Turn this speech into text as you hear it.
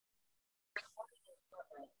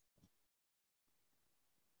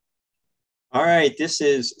All right, this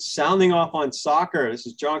is Sounding Off on Soccer. This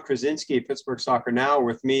is John Krysinsky, Pittsburgh Soccer Now.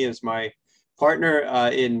 With me is my partner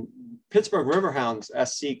in Pittsburgh Riverhounds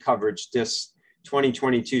SC coverage this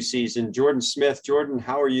 2022 season, Jordan Smith. Jordan,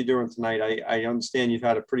 how are you doing tonight? I understand you've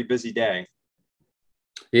had a pretty busy day.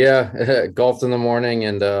 Yeah, golfed in the morning,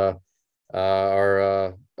 and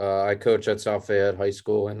I coach at South Fayette High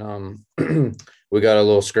School, and we got a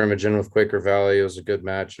little scrimmage in with Quaker Valley. It was a good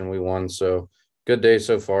match, and we won. So good day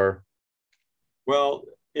so far. Well,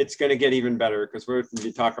 it's going to get even better because we're going to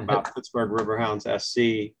be talking about Pittsburgh Riverhounds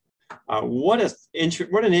SC. What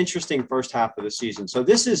an interesting first half of the season. So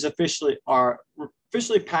this is officially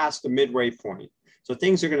past the midway point. So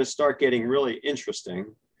things are going to start getting really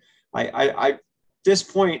interesting. At this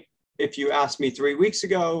point, if you asked me 3 weeks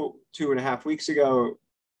ago, 2.5 weeks ago,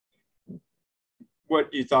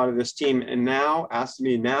 what you thought of this team, and now asked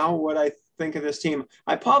me now what I think of this team,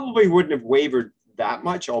 I probably wouldn't have wavered that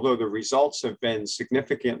much, although the results have been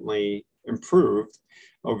significantly improved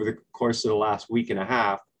over the course of the last week and a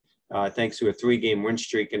half, thanks to a 3-game win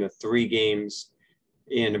streak and a 3 games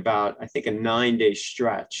in about, I think, a 9-day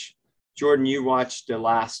stretch. Jordan, you watched the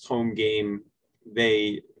last home game.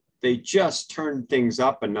 They just turned things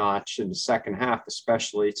up a notch in the second half,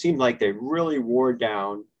 especially. It seemed like they really wore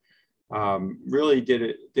down, really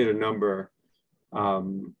did a number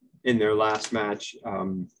in their last match,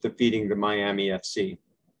 defeating the Miami FC.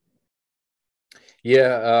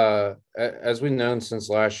 Yeah, as we've known since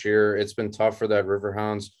last year, it's been tough for that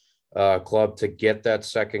Riverhounds club to get that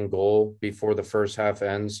second goal before the first half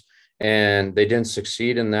ends, and they didn't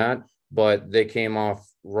succeed in that, but they came off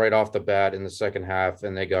right off the bat in the second half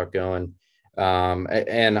and they got going.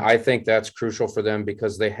 And I think that's crucial for them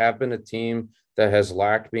because they have been a team that has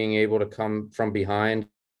lacked being able to come from behind.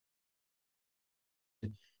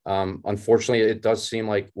 Unfortunately, it does seem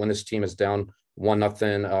like when this team is down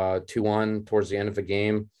 1-0, 2-1 towards the end of the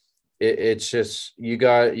game, it's just you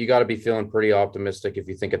got to be feeling pretty optimistic if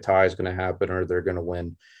you think a tie is going to happen or they're going to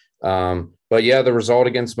win. But yeah, the result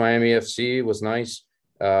against Miami FC was nice.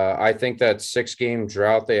 I think that 6-game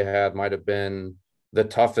drought they had might have been the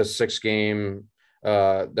toughest 6-game,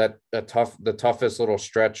 the toughest little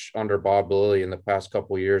stretch under Bob Lilly in the past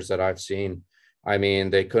couple of years that I've seen. I mean,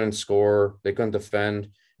 they couldn't score, they couldn't defend.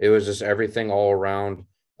 It was just everything all around.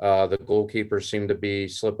 The goalkeepers seemed to be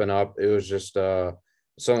slipping up. It was just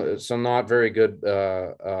some not very good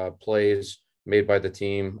plays made by the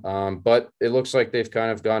team. But it looks like they've kind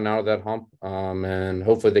of gotten out of that hump, and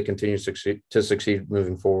hopefully they continue to succeed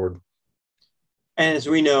moving forward. And as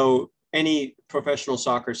we know, any professional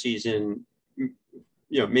soccer season,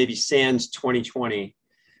 maybe sans 2020,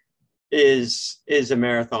 is a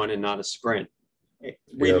marathon and not a sprint.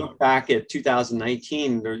 We look back at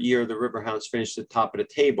 2019, the year the Riverhounds finished at the top of the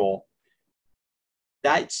table.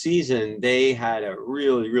 That season, they had a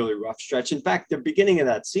really, really rough stretch. In fact, the beginning of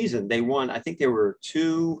that season, they won, I think they were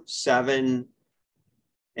 2, 7,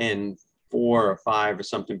 and 4 or 5 or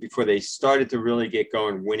something before they started to really get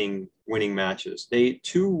going winning matches. They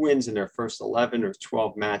 2 wins in their first 11 or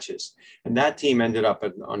 12 matches, and that team ended up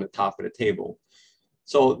on the top of the table.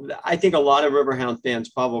 So I think a lot of Riverhound fans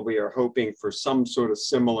probably are hoping for some sort of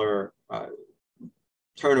similar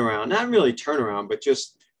turnaround, not really turnaround, but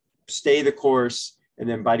just stay the course. And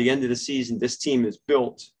then by the end of the season, this team is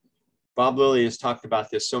built. Bob Lilly has talked about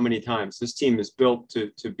this so many times. This team is built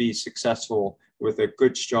to be successful with a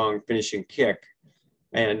good, strong finishing kick.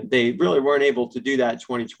 And they really weren't able to do that in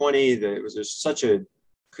 2020. It was just such a,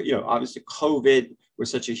 obviously COVID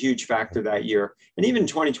was such a huge factor that year. And even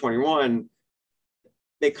 2021,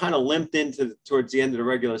 they kind of limped towards the end of the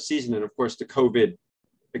regular season. And of course, the COVID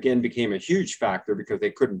again became a huge factor because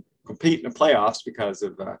they couldn't compete in the playoffs because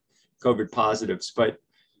of COVID positives. But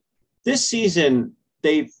this season,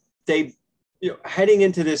 heading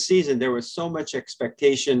into this season, there was so much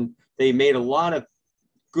expectation. They made a lot of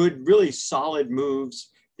good, really solid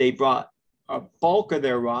moves. They brought a bulk of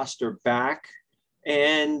their roster back,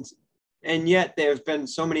 and yet there's been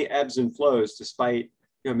so many ebbs and flows despite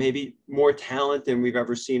maybe more talent than we've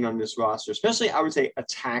ever seen on this roster, especially I would say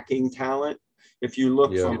attacking talent. If you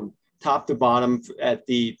look from top to bottom at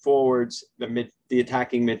the forwards, the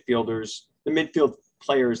attacking midfielders, the midfield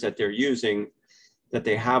players that they're using, that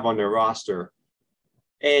they have on their roster.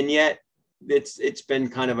 And yet it's been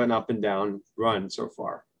kind of an up and down run so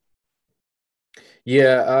far.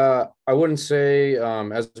 Yeah, I wouldn't say,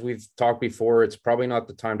 as we've talked before, it's probably not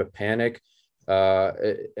the time to panic.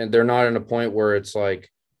 And they're not in a point where it's like,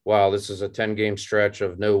 wow, this is a 10-game stretch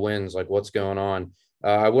of no wins. Like, what's going on?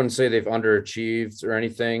 I wouldn't say they've underachieved or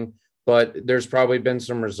anything, but there's probably been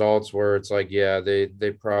some results where it's like, yeah,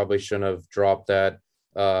 they probably shouldn't have dropped that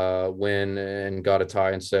win and got a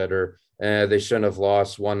tie instead, or they shouldn't have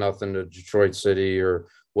lost 1-0 to Detroit City, or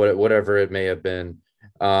whatever it may have been.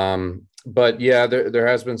 But yeah, there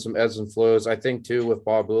has been some ebbs and flows. I think too with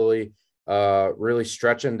Bob Lilly, really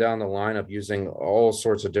stretching down the lineup, using all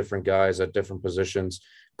sorts of different guys at different positions.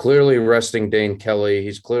 Clearly resting Dane Kelly.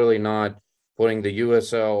 He's clearly not putting the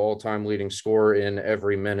USL all-time leading scorer in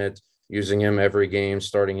every minute, using him every game,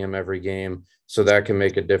 starting him every game. So that can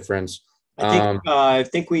make a difference. I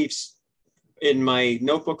think we've, in my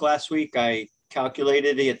notebook last week, I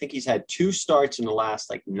calculated it. I think he's had 2 starts in the last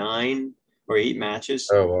like 9 or 8 matches.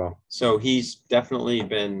 Oh, wow. So he's definitely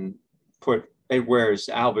been put, whereas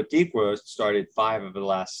Albert Dikwa started 5 of the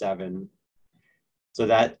last 7. So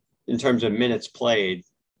that, in terms of minutes played,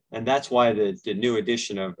 and that's why the new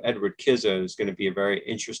addition of Edward Kizza is going to be a very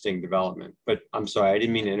interesting development. But I'm sorry, I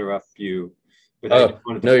didn't mean to interrupt you, but I just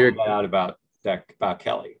wanted to find out about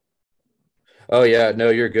Kelly. Oh yeah, no,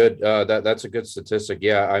 you're good. That's a good statistic.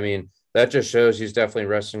 Yeah, I mean, that just shows he's definitely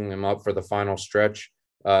resting him up for the final stretch,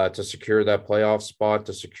 to secure that playoff spot,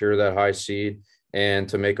 to secure that high seed, and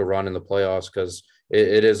to make a run in the playoffs, because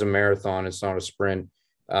it is a marathon. It's not a sprint.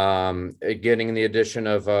 Getting the addition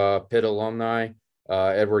of Pitt alumni,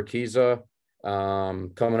 Edward Kizza,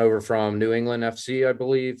 coming over from New England FC, I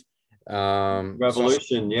believe.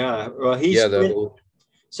 Revolution, yeah. Well,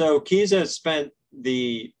 so Kizza spent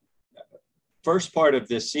the first part of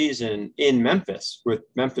this season in Memphis with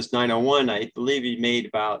Memphis 901. I believe he made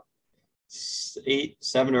about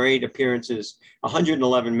 7 or 8 appearances,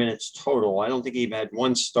 111 minutes total. I don't think he had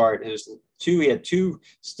 1 start. He had 2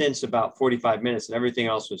 stints about 45 minutes, and everything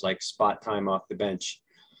else was like spot time off the bench.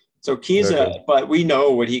 So Kizza, but we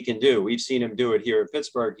know what he can do. We've seen him do it here in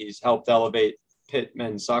Pittsburgh. He's helped elevate Pitt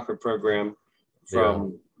men's soccer program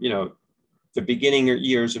from, the beginning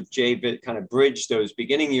years of kind of bridge those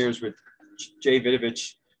beginning years with Jay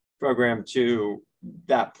Vidovich program to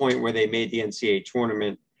that point where they made the NCAA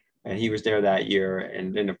tournament, and he was there that year.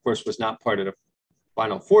 And then, of course, was not part of the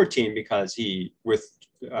Final Four team because he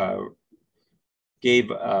he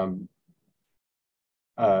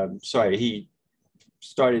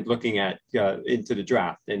started looking at into the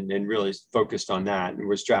draft and really focused on that, and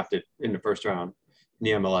was drafted in the first round in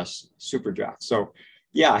the MLS Super Draft. So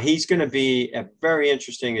yeah, he's going to be a very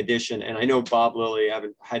interesting addition. And I know Bob Lilly, I've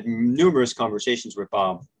had numerous conversations with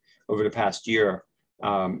Bob over the past year,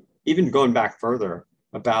 even going back further,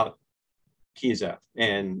 about Kizza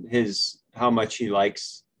and how much he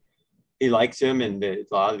likes him, and a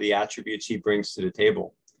lot of the attributes he brings to the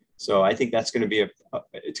table. So I think that's going to be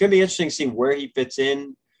it's going to be interesting to see where he fits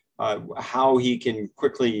in, how he can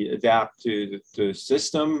quickly adapt to the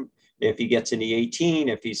system, if he gets in the 18,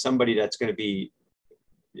 if he's somebody that's going to be,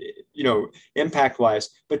 impact wise.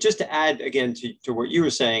 But just to add again to what you were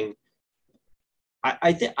saying,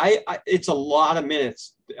 I think it's a lot of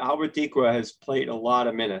minutes. Albert Dikwa has played a lot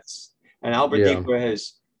of minutes, and Albert Dikwa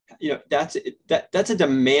has, that's a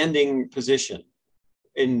demanding position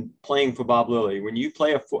in playing for Bob Lilly. When you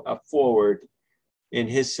play a forward in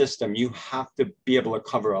his system, you have to be able to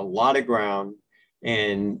cover a lot of ground,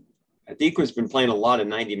 and Dikwa's been playing a lot of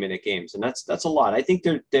 90-minute games, and that's a lot. I think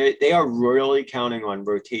they are really counting on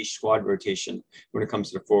squad rotation when it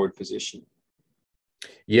comes to the forward position.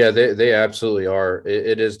 Yeah, they absolutely are.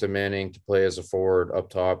 It is demanding to play as a forward up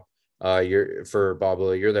top. For Bob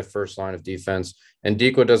Lilly, you're the first line of defense, and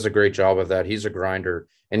Dikwa does a great job of that. He's a grinder,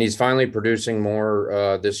 and he's finally producing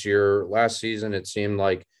more this year. Last season, it seemed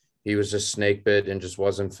like he was just snake bit and just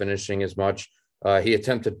wasn't finishing as much. He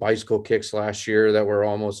attempted bicycle kicks last year that were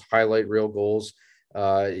almost highlight reel goals.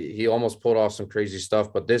 He almost pulled off some crazy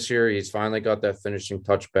stuff, but this year he's finally got that finishing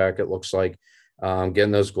touch back, it looks like,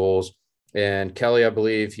 getting those goals. And Kelly, I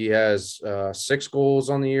believe he has 6 goals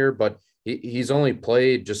on the year, but he's only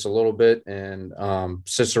played just a little bit. And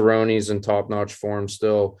Cicerone's in top-notch form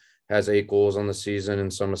still, has 8 goals on the season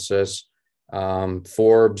and some assists.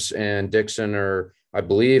 Forbes and Dixon are, I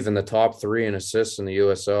believe, in the top 3 in assists in the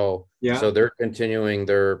USL. Yeah. So they're continuing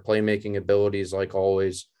their playmaking abilities like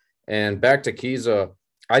always. And back to Kizza,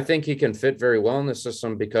 I think he can fit very well in the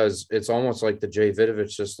system, because it's almost like the Jay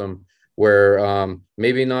Vidovich system, where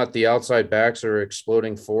maybe not the outside backs are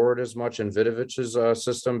exploding forward as much in Vidovich's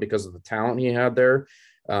system because of the talent he had there,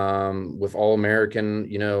 with all-American,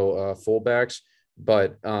 fullbacks.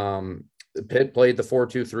 But Pitt played the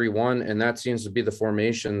 4-2-3-1, and that seems to be the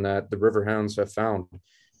formation that the Riverhounds have found.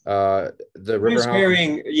 The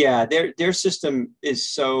Riverhounds, their system is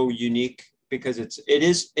so unique, because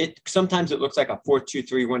it sometimes it looks like a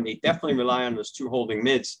 4-2-3-1. They definitely rely on those 2 holding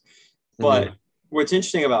mids. But what's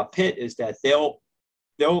interesting about Pitt is that they'll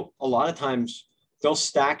a lot of times they'll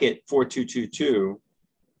stack it 4-2-2-2,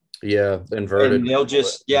 Yeah, And inverted. they'll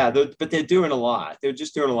just, but they're doing a lot. They're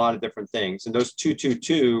just doing a lot of different things. And those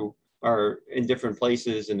 2-2-2 are in different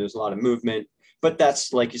places, and there's a lot of movement. But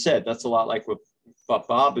that's, like you said, that's a lot like what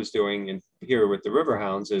Bob is doing and here with the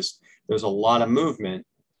Riverhounds is there's a lot of movement,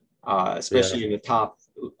 Yeah. especially in the top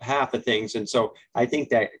half of things. And so I think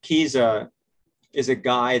that Kiza is a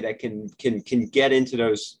guy that can get into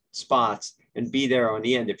those spots and be there on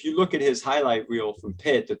the end. If you look at his highlight reel from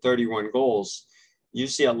Pitt, the 31 goals, you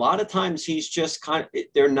see a lot of times he's just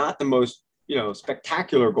they're not the most,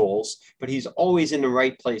 spectacular goals, but he's always in the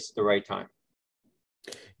right place at the right time.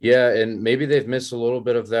 Yeah, and maybe they've missed a little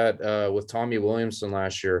bit of that with Tommy Williamson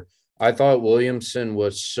last year. I thought Williamson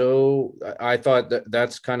was so – I thought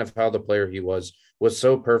that's kind of how the player he was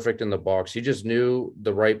so perfect in the box. He just knew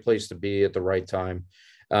the right place to be at the right time.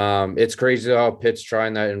 It's crazy how Pitt's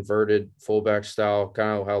trying that inverted fullback style,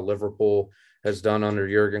 kind of how Liverpool has done under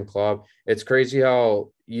Jurgen Klopp. It's crazy how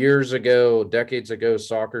years ago, decades ago,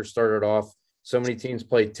 soccer started off. So many teams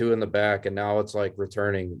played two in the back, and now it's like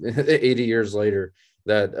returning 80 years later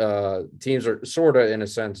that teams are sort of, in a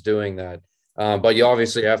sense, doing that. But you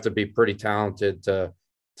obviously have to be pretty talented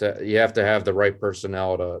you have to have the right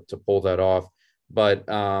personnel to pull that off. But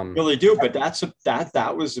really do. But that's a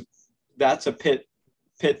Pitt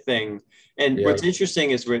thing. And yeah. what's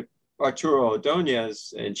interesting is with Arturo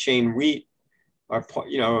Ordonez and Shane Wheat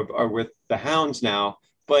are with the Hounds now,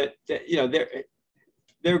 but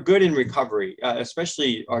they're good in recovery,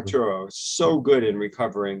 especially Arturo. So good in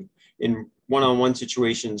recovering in one-on-one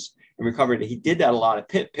situations and recovering. He did that a lot at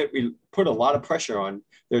Pitt. Pitt put a lot of pressure on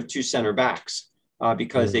their two center backs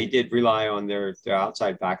because they did rely on their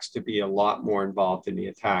outside backs to be a lot more involved in the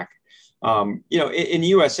attack. In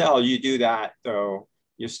USL, you do that, though.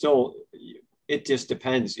 It just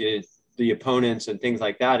depends. The opponents and things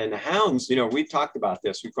like that. And the Hounds, we've talked about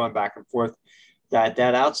this. We've gone back and forth. That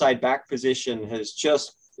outside back position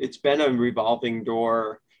it's been a revolving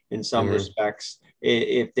door in some respects.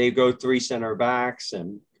 If they go three center backs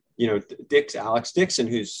and, Alex Dixon,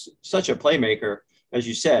 who's such a playmaker, as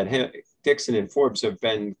you said, Dixon and Forbes have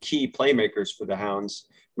been key playmakers for the Hounds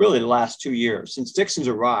really the last 2 years. Since Dixon's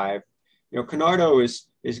arrived, Canardo is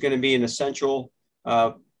going to be an essential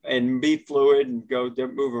and be fluid and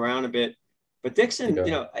move around a bit. But Dixon,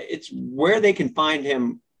 it's where they can find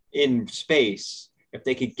him in space. If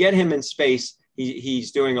they could get him in space,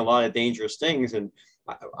 he's doing a lot of dangerous things. And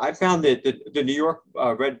I found that the New York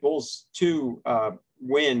Red Bulls 2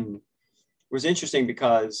 win was interesting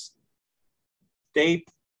because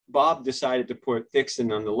Bob decided to put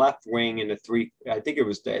Dixon on the left wing in pretty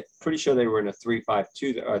sure they were in a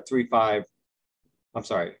 3-5-2, 3-5. I'm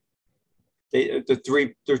sorry.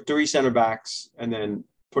 The three center backs and then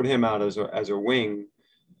put him out as a wing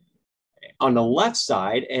on the left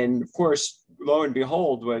side. And of course, lo and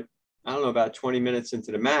behold, about 20 minutes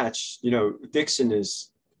into the match, Dixon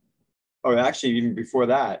or actually even before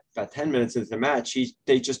that, about 10 minutes into the match,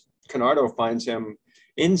 Canardo finds him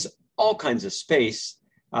in all kinds of space.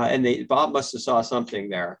 And Bob must have saw something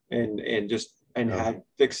there and had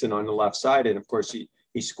Dixon on the left side. And of course he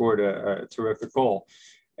scored a terrific goal.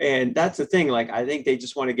 And that's the thing. Like, I think they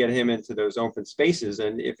just want to get him into those open spaces.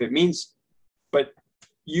 And if it means, but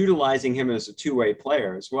utilizing him as a two-way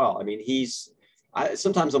player as well. I mean,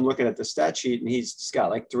 sometimes I'm looking at the stat sheet and he's got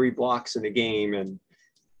like 3 blocks in a game and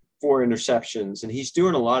 4 interceptions. And he's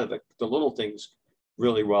doing a lot of the little things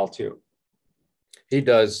really well too. He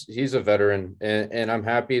does. He's a veteran. And I'm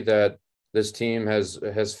happy that this team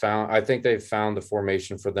has found, I think they've found the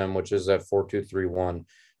formation for them, which is that 4-2-3-1,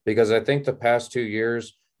 because I think the past 2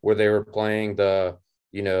 years where they were playing the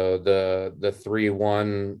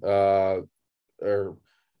 3-1 or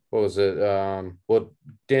what was it?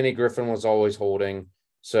 Danny Griffin was always holding.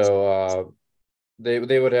 So they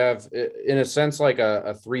would have, in a sense, like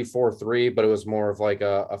a 3-4-3, but it was more of like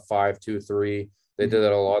a 5-2-3. They did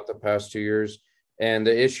that a lot the past 2 years. And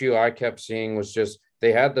the issue I kept seeing was just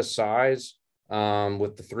they had the size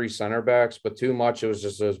with the 3 center backs, but too much. It was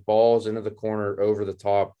just those balls into the corner over the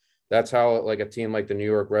top. That's how like a team like the New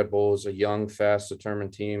York Red Bulls, a young, fast,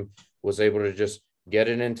 determined team, was able to just get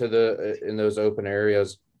it in those open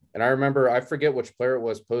areas. And I remember, I forget which player it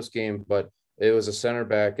was post game, but it was a center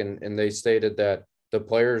back, and they stated that the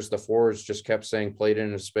forwards just kept saying, played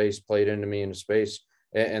into space, played into me into space.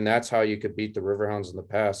 And that's how you could beat the Riverhounds in the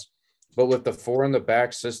past. But with the 4 in the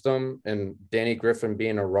back system and Danny Griffin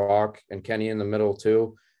being a rock and Kenny in the middle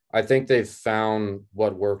too, I think they've found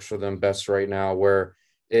what works for them best right now, where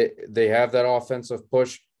they have that offensive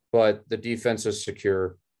push, but the defense is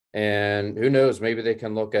secure. And who knows, maybe they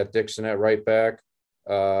can look at Dixon at right back.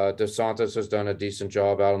 Dos Santos has done a decent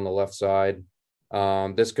job out on the left side.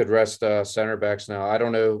 This could rest center backs now. I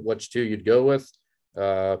don't know which two you'd go with.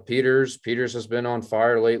 Peters has been on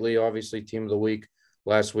fire lately, obviously team of the week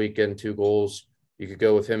last weekend, 2 goals. You could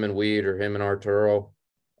go with him and Weed or him and Arturo.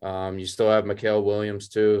 You still have Mikael Williams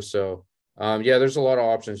too. So yeah, there's a lot of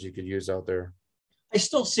options you could use out there. I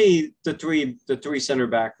still see the three center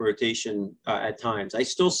back rotation at times. I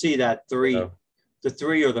still see that three, the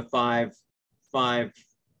 3 or the 5,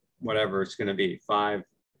 whatever it's going to be,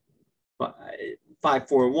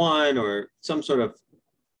 5-4-1 or some sort of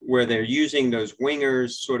where they're using those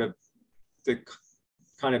wingers sort of to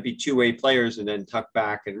kind of be two-way players and then tuck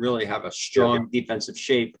back and really have a strong defensive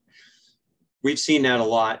shape. We've seen that a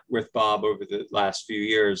lot with Bob over the last few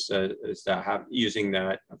years, is that using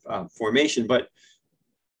that formation. But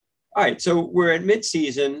all right, so we're at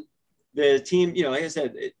midseason. The team, like I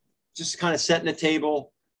said, just kind of setting the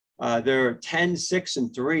table. They're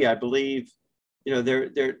 10-6-3, I believe.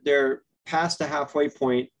 They're past the halfway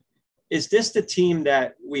point. Is this the team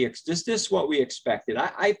that is this what we expected?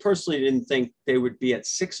 I personally didn't think they would be at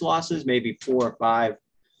 6 losses, maybe 4 or 5.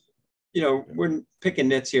 We're picking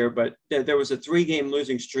nits here, but there was a 3-game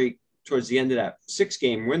losing streak towards the end of that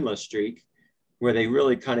 6-game winless streak where they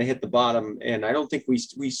really kind of hit the bottom. And I don't think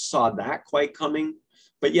we saw that quite coming,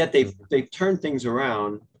 but yet they've turned things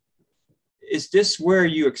around. Is this where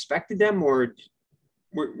you expected them, or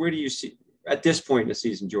where do you see at this point in the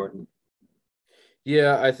season, Jordan?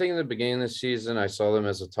 Yeah, I think in the beginning of the season, I saw them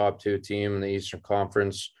as a top 2 team in the Eastern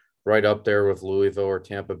Conference, right up there with Louisville or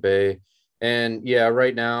Tampa Bay. And yeah,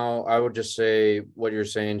 right now, I would just say what you're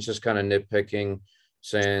saying, just kind of nitpicking,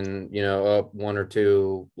 saying, up 1 or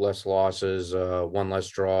 2 less losses, 1 less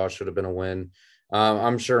draw, should have been a win.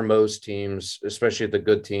 I'm sure most teams, especially the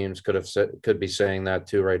good teams, could be saying that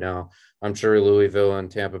too right now. I'm sure Louisville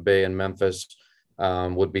and Tampa Bay and Memphis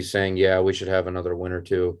would be saying, yeah, we should have another win or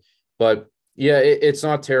 2. But yeah, it's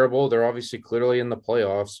not terrible. They're obviously clearly in the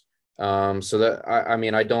playoffs. So that,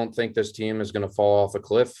 I don't think this team is going to fall off a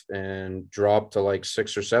cliff and drop to like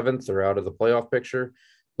 6th or 7th or out of the playoff picture,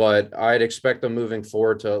 but I'd expect them moving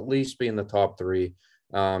forward to at least be in the top 3.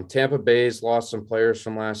 Tampa Bay's lost some players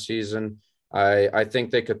from last season. I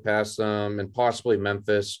think they could pass them, and possibly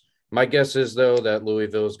Memphis. My guess is, though, that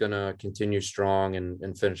Louisville is going to continue strong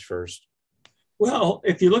and finish first. Well,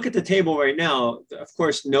 if you look at the table right now, of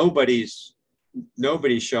course, nobody's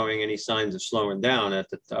showing any signs of slowing down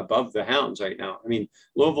above the Hounds right now. I mean,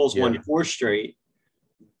 Louisville's won 4 straight.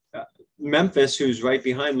 Memphis, who's right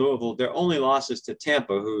behind Louisville, their only losses to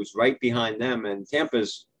Tampa, who's right behind them, and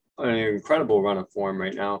Tampa's on an incredible run of form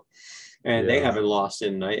right now, and they haven't lost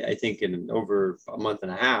in I think in over a month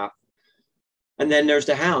and a half. And then there's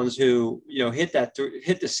the Hounds, who hit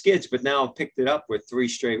the skids, but now picked it up with 3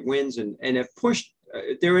 straight wins and have pushed.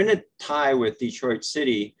 They're in a tie with Detroit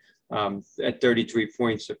City at 33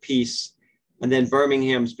 points apiece. And then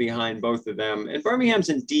Birmingham's behind both of them. And Birmingham's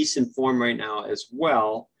in decent form right now as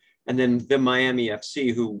well. And then the Miami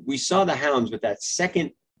FC, who we saw the Hounds with that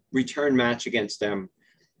second return match against them,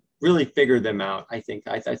 really figured them out, I think.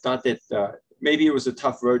 I thought that maybe it was a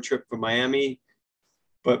tough road trip for Miami,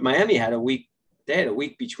 but Miami had a week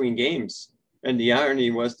between games. And the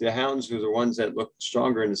irony was the Hounds were the ones that looked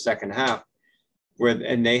stronger in the second half,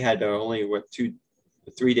 and they had only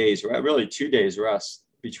 3 days, really 2 days rest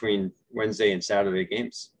between Wednesday and Saturday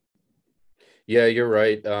games. Yeah, you're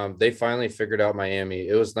right. They finally figured out Miami.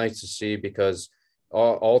 It was nice to see, because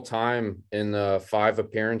all time in the 5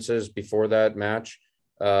 appearances before that match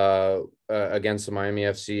against the Miami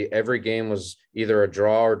FC, every game was either a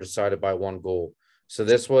draw or decided by 1 goal. So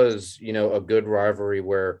this was, a good rivalry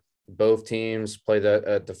where both teams play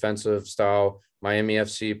that defensive style. Miami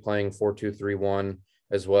FC playing 4-2-3-1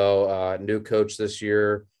 as well. New coach this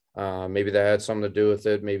year. Maybe that had something to do with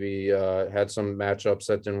it. Maybe had some matchups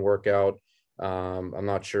that didn't work out. I'm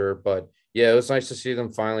not sure, but yeah, it was nice to see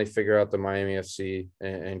them finally figure out the Miami FC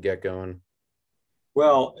and get going.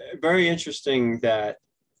 Well, very interesting that,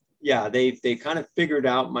 they kind of figured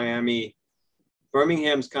out Miami.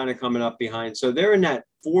 Birmingham's kind of coming up behind. So they're in that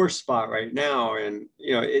 4 spot right now. And,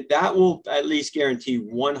 that will at least guarantee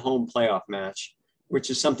 1 home playoff match, which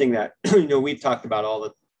is something that, we've talked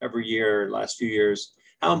about every year, last few years,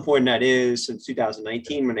 how important that is since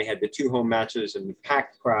 2019 when they had the 2 home matches and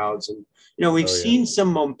packed crowds. And, we've seen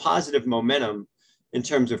some positive momentum in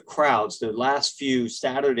terms of crowds. The last few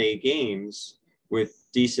Saturday games with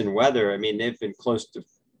decent weather, I mean, they've been close to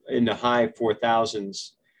in the high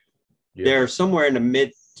 4,000s. Yeah. They're somewhere in the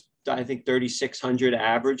mid, I think, 3,600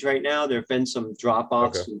 average right now. There have been some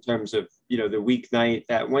drop-offs in terms of, the weeknight,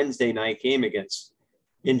 that Wednesday night game against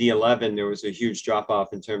Indy 11. There was a huge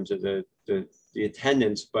drop-off in terms of the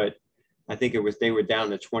attendance. But I think they were down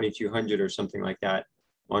to 2,200 or something like that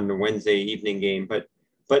on the Wednesday evening game. But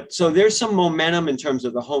so there's some momentum in terms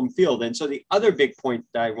of the home field. And so the other big point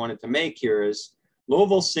that I wanted to make here is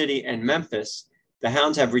Louisville City and Memphis. The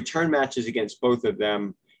Hounds have return matches against both of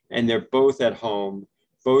them, and they're both at home,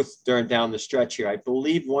 both down the stretch here. I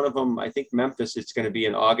believe one of them, I think Memphis, it's going to be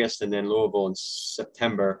in August, and then Louisville in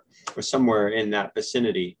September or somewhere in that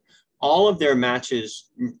vicinity. All of their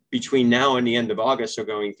matches between now and the end of August are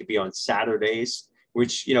going to be on Saturdays,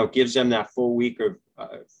 which, gives them that full week of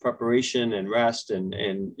preparation and rest, and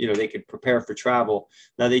they could prepare for travel.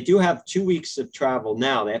 Now they do have 2 weeks of travel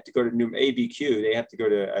now. They have to go to ABQ. They have to go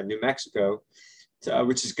to New Mexico,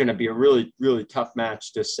 which is going to be a really, really tough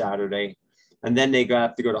match this Saturday. And then they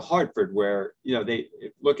have to go to Hartford, where, they,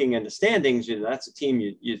 looking in the standings, that's a team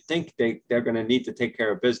you think they're going to need to take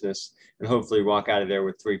care of business and hopefully walk out of there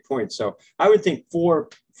with 3 points. So I would think four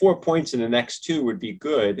points in the next two would be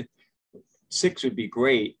good. 6 would be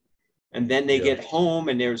great. And then they get home,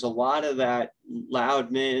 and there's a lot of that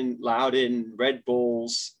Loudon, Red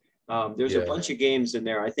Bulls. There's a bunch of games in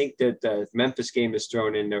there. I think that the Memphis game is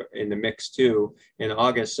thrown in the mix too in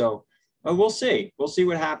August. So we'll see. We'll see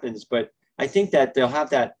what happens. But I think that they'll have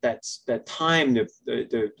that time,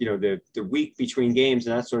 the week between games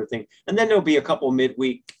and that sort of thing. And then there'll be a couple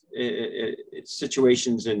midweek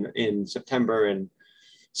situations in September. And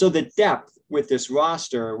so the depth with this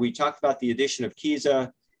roster, we talked about the addition of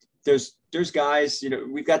Kiza. There's guys,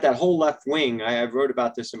 we've got that whole left wing. I wrote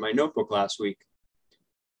about this in my notebook last week.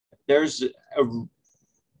 It's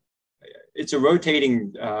a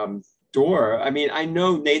rotating door. I mean, I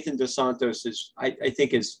know Nathan Dos Santos I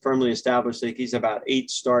think is firmly established. Like he's about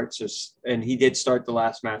 8 starts, and he did start the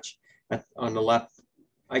last match on the left.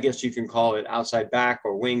 I guess you can call it outside back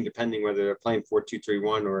or wing, depending whether they're playing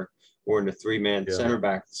 4-2-3-1 or in a 3-man center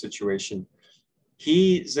back situation.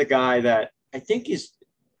 He's a guy that I think he's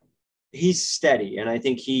steady, and I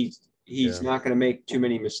think he's not going to make too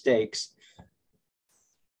many mistakes.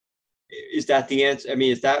 Is that the answer? I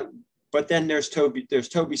mean, but then there's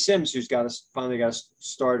Toby Sims, who's finally got a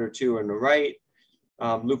start or two on the right.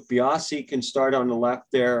 Luke Biasi can start on the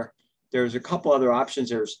left there. There's a couple other options.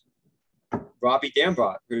 There's Robbie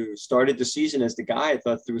Dambrot, who started the season as the guy. I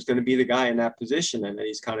thought there was going to be the guy in that position, and then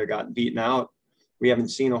he's kind of gotten beaten out. We haven't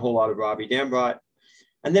seen a whole lot of Robbie Dambrot.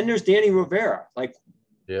 And then there's Danny Rivera,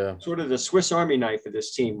 sort of the Swiss Army knife of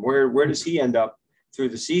this team. Where does he end up through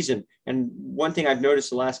the season? And one thing I've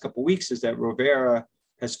noticed the last couple of weeks is that Rivera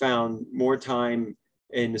has found more time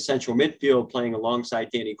in the central midfield playing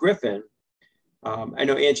alongside Danny Griffin. I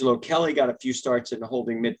know Angelo Kelly got a few starts in the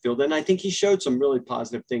holding midfield, and I think he showed some really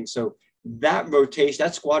positive things. So that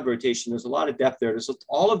squad rotation, there's a lot of depth there.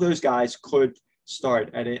 All of those guys could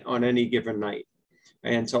start on any given night.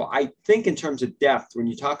 And so I think in terms of depth, when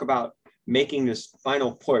you talk about making this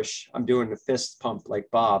final push, I'm doing the fist pump like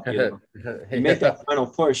Bob, you make that final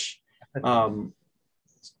push,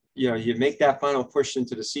 you make that final push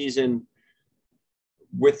into the season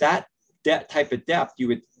with that type of depth, you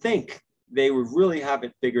would think they would really have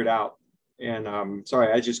it figured out. And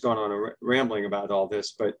sorry, I just gone on a rambling about all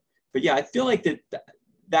this, but yeah, I feel like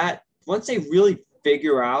that once they really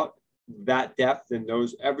figure out that depth and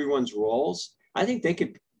everyone's roles, I think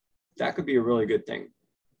that could be a really good thing.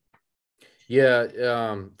 Yeah,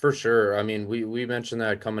 for sure. I mean, we mentioned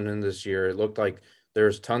that coming in this year. It looked like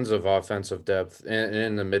there's tons of offensive depth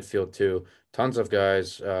in the midfield too. Tons of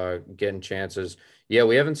guys getting chances. Yeah,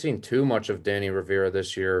 we haven't seen too much of Danny Rivera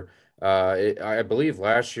this year. I believe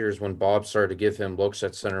last year is when Bob started to give him looks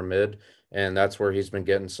at center mid, and that's where he's been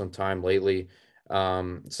getting some time lately.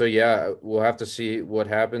 So yeah, we'll have to see what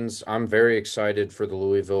happens. I'm very excited for the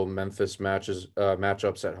Louisville-Memphis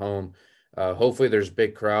matchups at home. Hopefully there's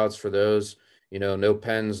big crowds for those. No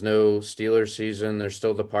Pens, no Steelers season. They're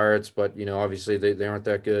still the Pirates, but obviously they aren't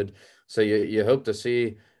that good. So you hope to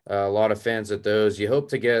see a lot of fans at those. You hope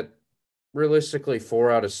to get realistically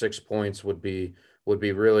 4 out of 6 points would be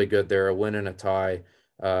really good there. A win and a tie,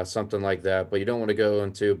 something like that. But you don't want to go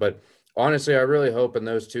into. But honestly, I really hope in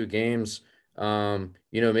those 2 games,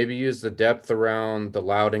 maybe use the depth around the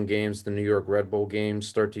Loudon games, the New York Red Bull games.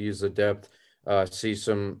 Start to use the depth. See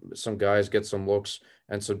some guys get some looks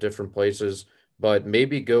and some different places. But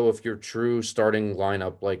maybe go with your true starting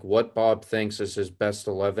lineup, like what Bob thinks is his best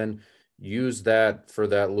 11. Use that for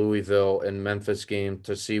that Louisville and Memphis game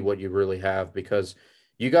to see what you really have, because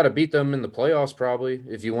you got to beat them in the playoffs probably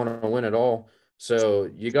if you want to win it all. So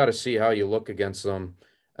you got to see how you look against them.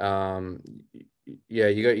 Yeah,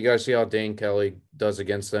 you got to see how Dane Kelly does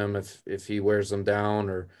against them, if he wears them down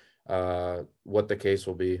or what the case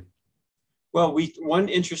will be. Well, one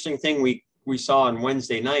interesting thing we we saw on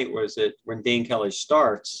Wednesday night was that when Dane Kelly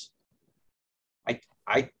starts,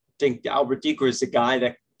 I think Albert Deeker is the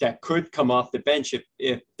guy that could come off the bench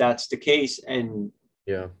if that's the case and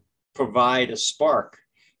provide a spark,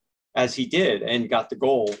 as he did and got the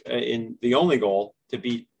goal in the only goal to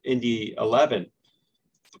beat Indy 11.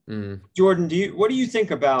 Jordan, what do you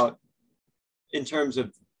think about in terms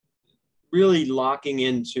of really locking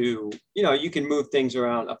into, you can move things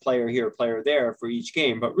around, a player here, a player there for each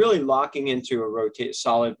game, but really locking into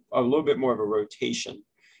a little bit more of a rotation.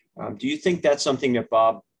 Do you think that's something that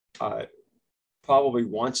Bob probably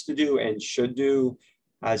wants to do and should do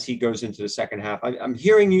as he goes into the second half? I'm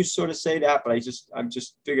hearing you sort of say that, but I'm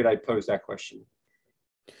just figured I'd pose that question.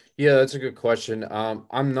 Yeah, that's a good question.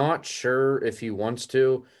 I'm not sure if he wants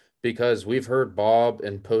to, because we've heard Bob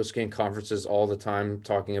in post-game conferences all the time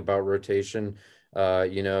talking about rotation,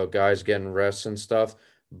 guys getting rests and stuff.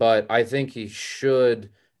 But I think he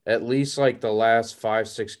should, at least like the last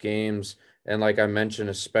 5-6 games, and like I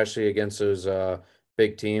mentioned, especially against those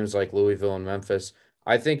big teams like Louisville and Memphis,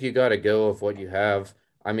 I think you got to go with what you have.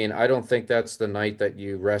 I mean, I don't think that's the night that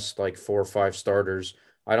you rest like 4 or 5 starters.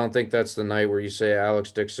 I don't think that's the night where you say,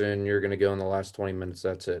 Alex Dixon, you're going to go in the last 20 minutes.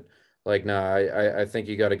 That's it. Like, no, I think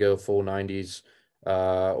you got to go full 90s,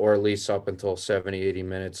 or at least up until 70, 80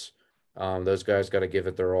 minutes. Those guys got to give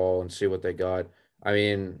it their all and see what they got. I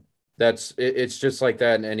mean, it's just like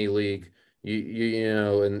that in any league.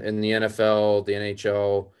 In the NFL, the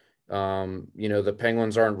NHL, the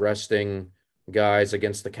Penguins aren't resting guys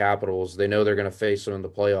against the Capitals. They know they're going to face them in the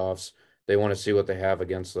playoffs. They want to see what they have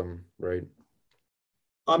against them, right?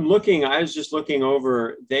 I was just looking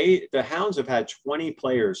over, the Hounds have had 20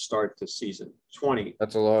 players start this season. 20.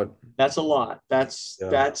 That's a lot. That's a lot. That's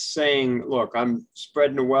saying, look, I'm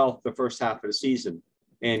spreading the wealth the first half of the season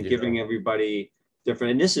and giving everybody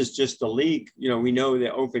different. And this is just the league. We know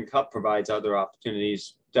the Open Cup provides other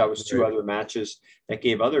opportunities. That was 2 other matches that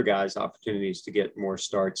gave other guys opportunities to get more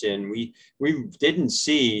starts in. We didn't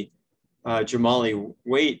see Jamali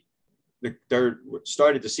Waite, the third,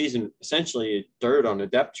 started the season essentially third on the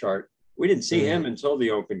depth chart. We didn't see him until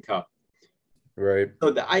the Open Cup. Right.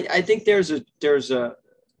 So I think there's a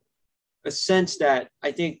sense that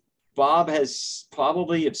I think Bob has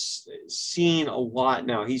probably seen a lot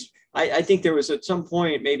now. I think there was at some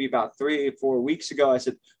point, maybe about 3 or 4 weeks ago, I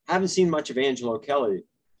said, I haven't seen much of Angelo Kelly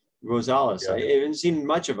Rosales. I haven't seen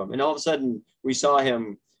much of him. And all of a sudden we saw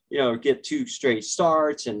him, get 2 straight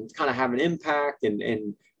starts and kind of have an impact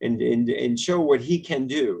and show what he can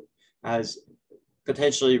do as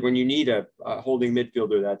potentially when you need a holding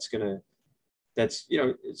midfielder that's gonna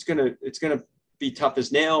be tough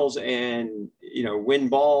as nails and win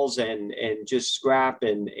balls and just scrap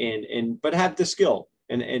but have the skill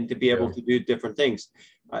and to be able to do different things.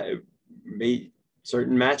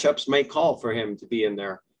 Certain matchups might call for him to be in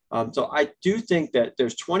there. So I do think that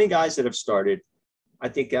there's 20 guys that have started. I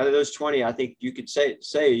think out of those 20, I think you could say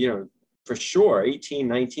for sure 18,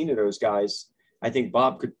 19 of those guys, I think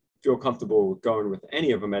Bob could feel comfortable going with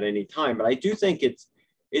any of them at any time. But I do think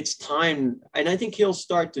it's time, and I think he'll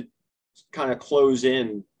start to kind of close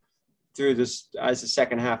in through this as the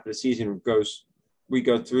second half of the season goes. We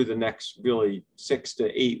go through the next really 6 to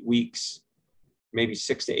 8 weeks, maybe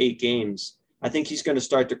 6 to 8 games. I think he's going to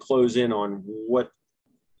start to close in on what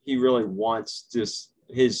he really wants. Just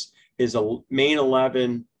his main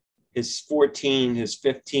 11, his 14, his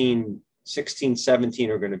 15, 16, 17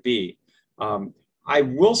 are going to be. I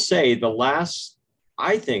will say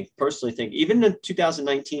I personally think, even the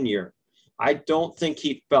 2019 year, I don't think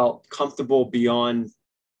he felt comfortable beyond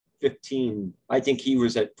 15. I think he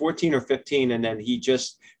was at 14 or 15, and then he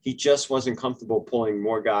just wasn't comfortable pulling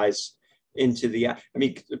more guys into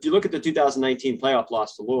if you look at the 2019 playoff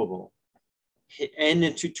loss to Louisville and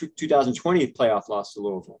the 2020 playoff loss to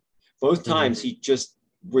Louisville, both times he just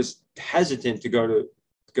was hesitant to go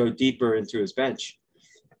deeper into his bench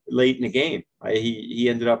late in the game. He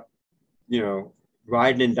ended up,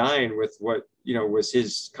 riding and dying with what, was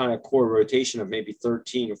his kind of core rotation of maybe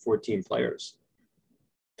 13 or 14 players.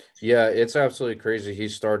 Yeah, it's absolutely crazy. He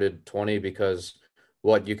started 20 because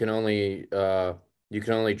you can only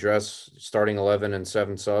dress starting 11 and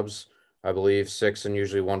 7 subs, I believe 6 and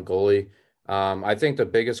usually 1 goalie. I think the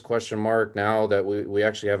biggest question mark now that we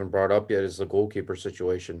actually haven't brought up yet is the goalkeeper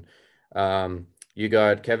situation. You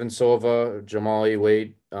got Kevin Silva, Jamali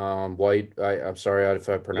Waite, White. I'm sorry if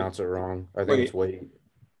I pronounce it wrong. I think it's Waite.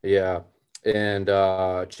 Yeah. And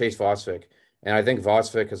Chase Vosvik. And I think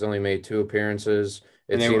Vosvik has only made 2 appearances.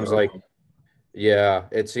 It seems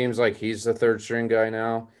like he's the third string guy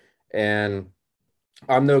now. And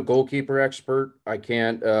I'm no goalkeeper expert. I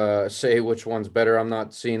can't say which one's better. I'm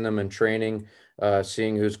not seeing them in training,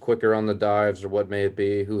 seeing who's quicker on the dives or what may it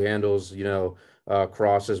be, who handles,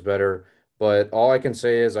 crosses better. But all I can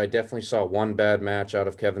say is I definitely saw one bad match out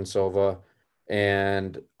of Kevin Silva.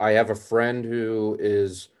 And I have a friend who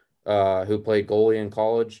played goalie in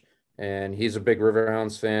college, and he's a big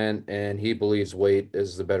Riverhounds fan, and he believes Waite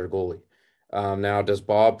is the better goalie. Now, does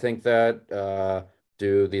Bob think that?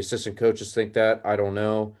 Do the assistant coaches think that? I don't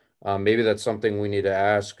know. Maybe that's something we need to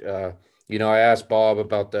ask. I asked Bob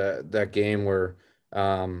about that game where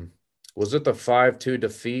was it the 5-2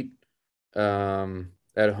 defeat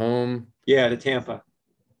at home? Yeah, to Tampa.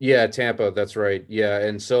 Yeah, Tampa, that's right. Yeah,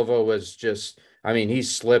 and Silva was just, I mean, he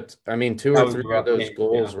slipped. I mean, two That or was a three of rough those game. Yeah.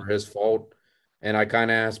 goals were his fault. And I kind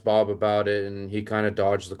of asked Bob about it, and he kind of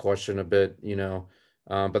dodged the question a bit.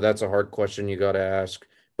 But that's a hard question you got to ask.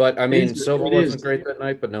 But I It is. mean, Silva It wasn't is. great that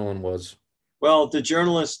night, but no one was. Well, the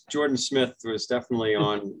journalist Jordan Smith was definitely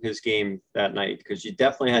on his game that night because you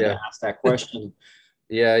definitely had to Yeah. ask that question.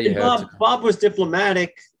 Yeah, you And had to. Bob was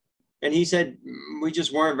diplomatic, and he said we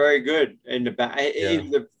just weren't very good in the back. Yeah. It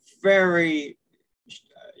was a very,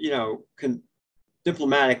 you know,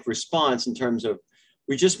 diplomatic response in terms of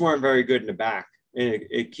we just weren't very good in the back,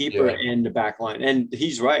 a keeper Yeah. and the back line. And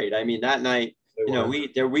he's right. I mean, that night, They were.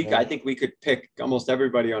 I Yeah. think we could pick almost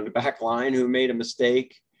everybody on the back line who made a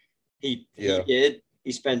mistake. He Yeah. did.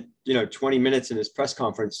 He spent 20 minutes in his press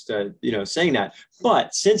conference saying that.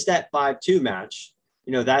 But since that 5-2 match,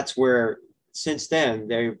 that's where since then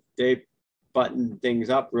they buttoned things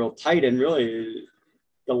up real tight, and really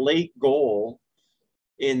the late goal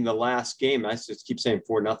in the last game, I just keep saying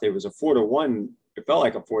 4-0. It was a 4-1. It felt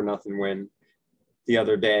like a 4-0 win the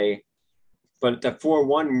other day, but the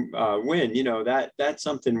 4-1 win, that's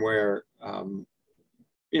something where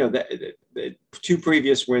the two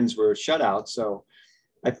previous wins were shutouts. So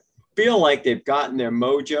I feel like they've gotten their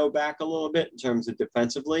mojo back a little bit in terms of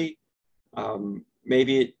defensively.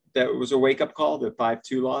 Maybe that was a wake-up call, the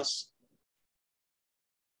 5-2 loss.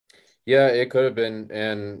 Yeah, it could have been.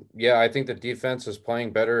 And yeah, I think the defense is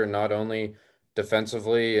playing better, and not only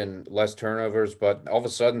defensively and less turnovers, but all of a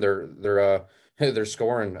sudden they're they're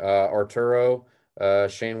scoring. Arturo,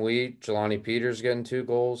 Shane Wheat, Jelani Peters getting 2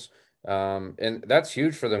 goals. And that's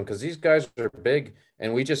huge for them because these guys are big,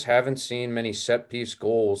 and we just haven't seen many set piece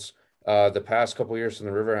goals the past couple years from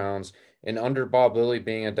the Riverhounds. And under Bob Lilly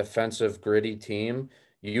being a defensive, gritty team,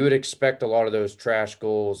 you would expect a lot of those trash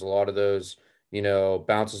goals, a lot of those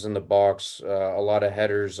bounces in the box, a lot of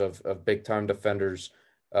headers of big time defenders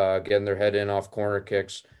getting their head in off corner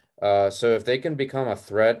kicks. So if they can become a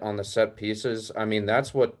threat on the set pieces, I mean,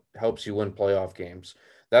 that's what helps you win playoff games.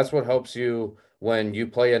 That's what helps you when you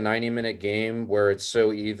play a 90-minute game where it's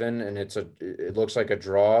so even and it looks like a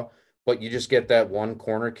draw, but you just get that one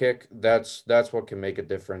corner kick. That's what can make a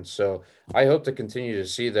difference. So I hope to continue to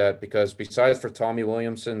see that because besides for Tommy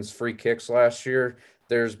Williamson's free kicks last year,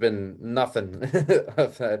 there's been nothing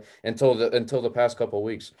of that until the past couple of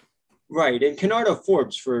weeks. Right. And Kennardo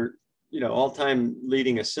Forbes for, all-time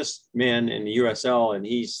leading assist man in the USL. And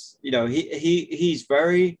he's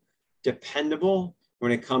very dependable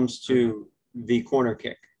when it comes to the corner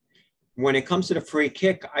kick. When it comes to the free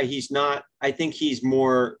kick, I think he's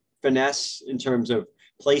more finesse in terms of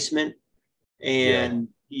placement, and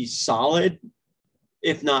he's solid,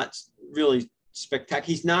 if not really spectacular.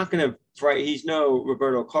 He's not going to he's no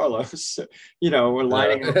Roberto Carlos, we're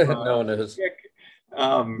lining up No one is. kick.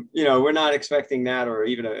 We're not expecting that, or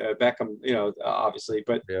even a Beckham, obviously,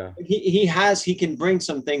 but Yeah. he can bring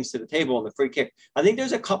some things to the table in the free kick. I think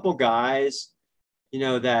there's a couple guys,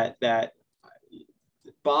 that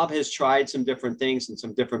Bob has tried some different things and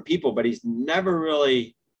some different people, but he's never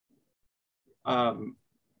really, I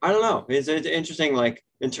don't know. It's interesting, like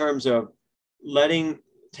in terms of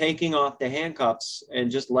taking off the handcuffs and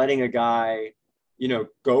just letting a guy,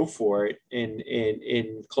 go for it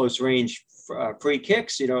in close range free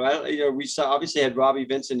kicks. We obviously had Robbie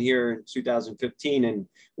Vincent here in 2015, and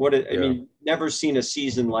I mean, never seen a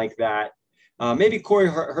season like that. Maybe Corey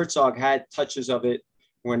Herzog had touches of it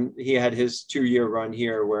when he had his 2-year run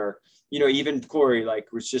here, where even Corey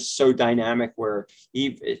was just so dynamic. Where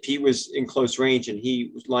if he was in close range and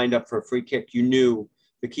he was lined up for a free kick, you knew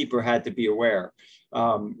the keeper had to be aware.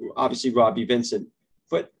 Obviously Robbie Vincent,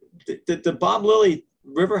 but the Bob Lilly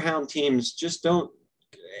Riverhound teams just don't.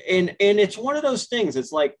 And it's one of those things.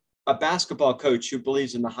 It's like a basketball coach who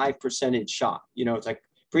believes in the high percentage shot. It's like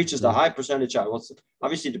preaches the high percentage shot. Well,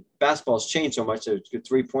 obviously the basketball's changed so much. There's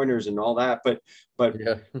 3-pointers and all that. But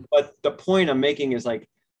the point I'm making is like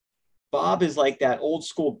Bob is like that old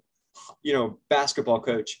school, basketball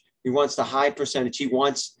coach He wants the high percentage. He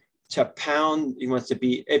wants to pound. He wants to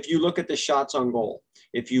be, if you look at the shots on goal,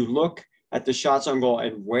 if you look at the shots on goal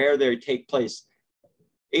and where they take place,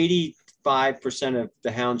 85% of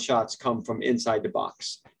the Hound shots come from inside the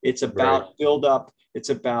box. It's about build up. It's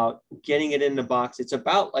about getting it in the box. It's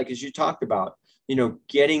about, like, as you talked about,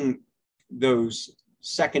 getting those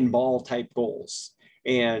second ball type goals.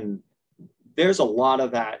 And there's a lot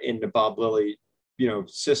of that in the Bob Lilly,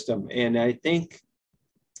 system. And I think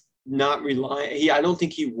I don't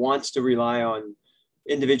think he wants to rely on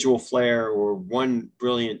individual flair or one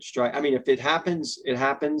brilliant strike. I mean, if it happens, it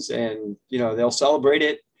happens, and they'll celebrate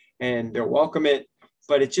it and they'll welcome it,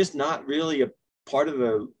 but it's just not really a part of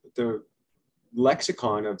the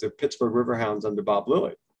lexicon of the Pittsburgh Riverhounds under Bob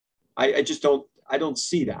Lilly. I don't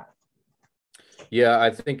see that. Yeah,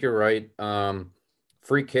 I think you're right.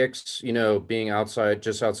 Free kicks, being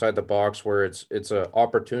just outside the box, where it's an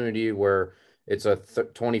opportunity where it's a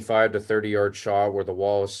 25 to 30 yard shot where the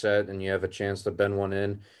wall is set and you have a chance to bend one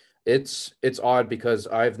in. It's odd because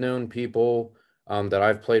I've known people that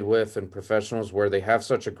I've played with and professionals where they have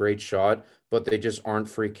such a great shot, but they just aren't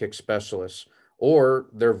free kick specialists, or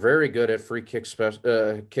they're very good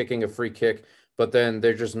at kicking a free kick, but then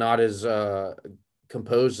they're just not as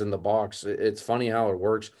composed in the box. It's funny how it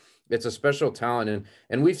works. It's a special talent,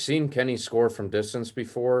 and we've seen Kenny score from distance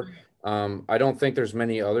before. I don't think there's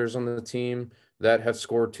many others on the team that have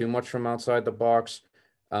scored too much from outside the box.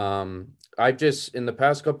 I've just, in the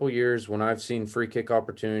past couple of years, when I've seen free kick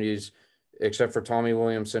opportunities, except for Tommy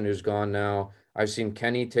Williamson, who's gone now, I've seen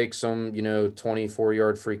Kenny take some,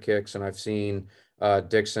 24-yard free kicks, and I've seen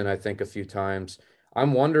Dixon, I think, a few times.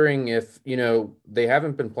 I'm wondering if, they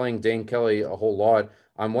haven't been playing Dane Kelly a whole lot.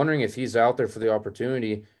 I'm wondering if he's out there for the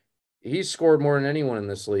opportunity. He's scored more than anyone in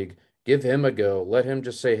this league. Give him a go. Let him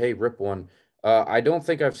just say, hey, rip one. I don't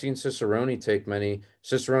think I've seen Cicerone take many.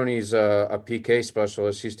 Cicerone's a PK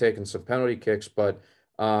specialist. He's taken some penalty kicks, but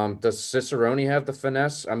does Cicerone have the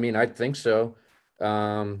finesse? I mean, I think so.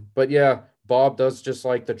 But yeah, Bob does just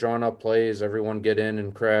like the drawn up plays. Everyone get in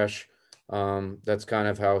and crash. That's kind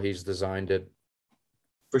of how he's designed it.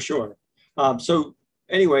 For sure. So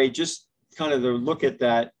anyway, just kind of to look at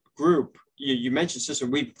that group, you mentioned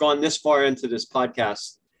Cicerone. We've gone this far into this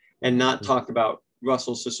podcast and not talked about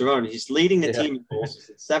Russell Cicerone. He's leading the team in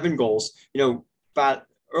goals, 7 goals. About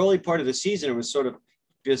early part of the season, it was sort of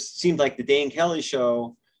just seemed like the Dane Kelly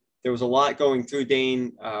show. There was a lot going through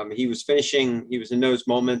Dane. He was finishing. He was in those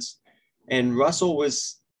moments. And Russell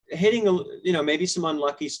was hitting, maybe some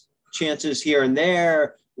unlucky chances here and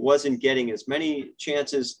there, wasn't getting as many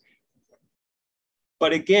chances.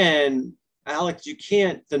 But again, Alex, you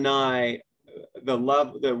can't deny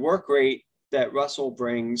the work rate that Russell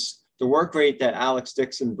brings, the work rate that Alex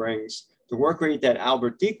Dixon brings, the work rate that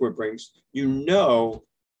Albert Diekwer brings.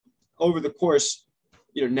 Over the course,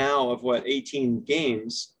 now of 18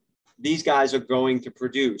 games, these guys are going to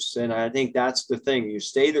produce. And I think that's the thing. You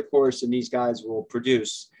stay the course and these guys will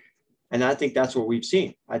produce. And I think that's what we've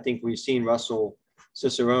seen. I think we've seen Russell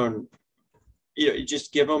Cicerone,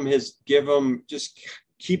 just just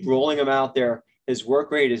keep rolling him out there. His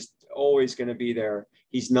work rate is always going to be there.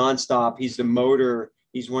 He's nonstop. He's the motor.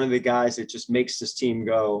 He's one of the guys that just makes this team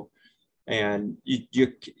go. And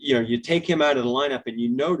you take him out of the lineup and you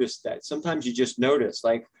notice that. Sometimes you just notice,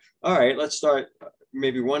 like, all right, let's start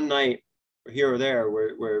maybe one night here or there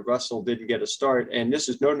where Russell didn't get a start. And this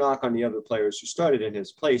is no knock on the other players who started in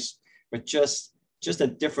his place, but just a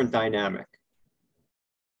different dynamic.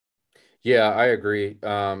 Yeah, I agree.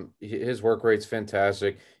 His work rate's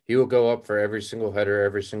fantastic. He will go up for every single header,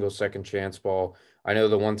 every single second chance ball. I know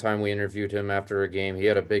the one time we interviewed him after a game, he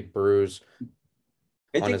had a big bruise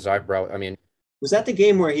on his eyebrow. I mean, was that the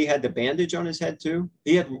game where he had the bandage on his head too?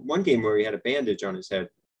 He had one game where he had a bandage on his head.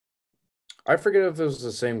 I forget if it was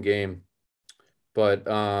the same game, but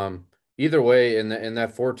either way, in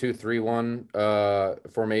that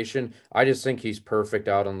 4-2-3-1 formation, I just think he's perfect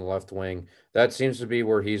out on the left wing. That seems to be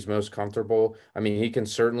where he's most comfortable. I mean, he can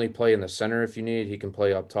certainly play in the center if you need. He can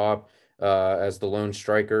play up top as the lone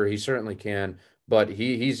striker. He certainly can. But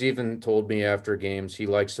he's even told me after games he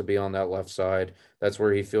likes to be on that left side. That's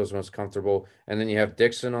where he feels most comfortable. And then you have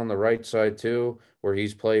Dixon on the right side too, where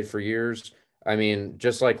he's played for years. I mean,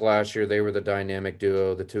 just like last year, they were the dynamic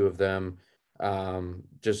duo, the two of them.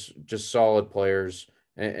 Just solid players.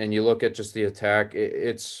 And you look at just the attack,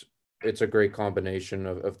 it's a great combination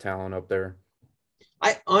of talent up there.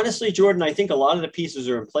 I honestly, Jordan, I think a lot of the pieces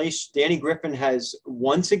are in place. Danny Griffin has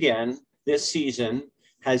once again this season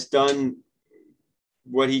has done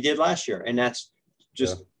what he did last year. And that's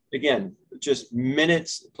just, again, just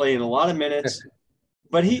minutes, playing a lot of minutes,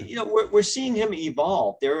 but we're seeing him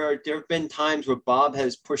evolve. There have been times where Bob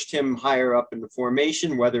has pushed him higher up in the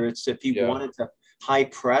formation, whether it's if he wanted to high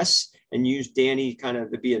press and use Danny kind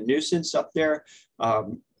of to be a nuisance up there.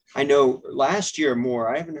 I know last year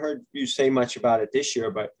more, I haven't heard you say much about it this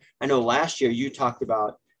year, but I know last year you talked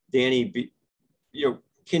about Danny,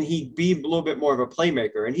 can he be a little bit more of a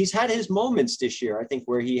playmaker? And he's had his moments this year, I think,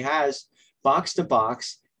 where he has box to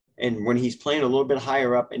box. And when he's playing a little bit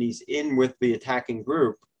higher up and he's in with the attacking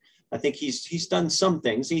group, I think he's done some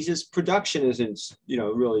things. His production isn't,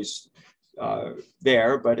 really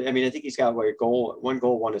there, but I mean, I think he's got like one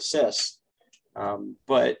goal, one assist.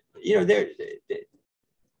 But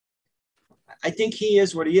I think he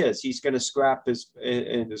is what he is. He's going to scrap as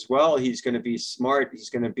well. He's going to be smart.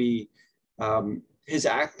 He's going to be his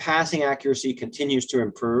passing accuracy continues to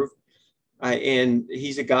improve, and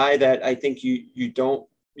he's a guy that I think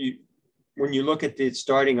when you look at the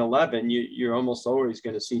starting 11, you're almost always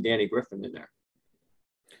going to see Danny Griffin in there.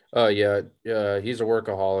 Oh yeah, he's a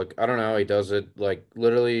workaholic. I don't know how he does it. Like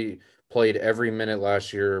literally played every minute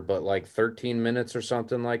last year, but like 13 minutes or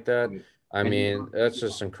something like that. I mean, that's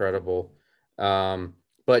just incredible.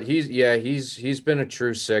 But he's been a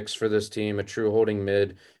true six for this team, a true holding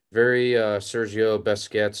mid, very Sergio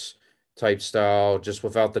Busquets type style, just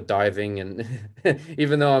without the diving. And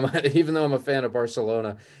even though I'm a fan of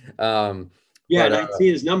Barcelona, and I see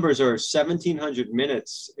his numbers are 1,700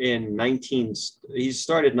 minutes in 19. He's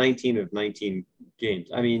started 19 of 19 games.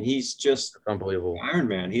 I mean, he's just unbelievable. Iron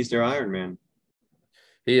Man. He's their Iron Man.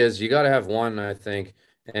 He is. You got to have one, I think.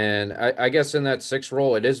 And I guess in that six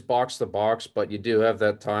role, it is box to box, but you do have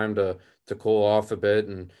that time to cool off a bit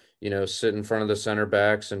and, sit in front of the center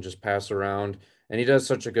backs and just pass around. And he does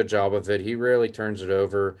such a good job of it. He rarely turns it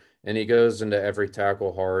over, and he goes into every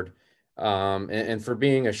tackle hard. And for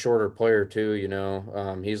being a shorter player too,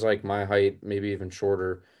 he's like my height, maybe even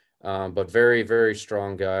shorter, but very, very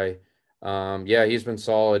strong guy. He's been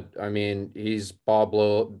solid. I mean, he's Bob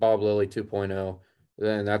Lilly 2.0,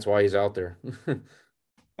 and that's why he's out there.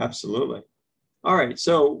 Absolutely. All right.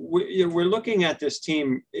 So we're looking at this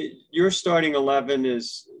team. Your starting 11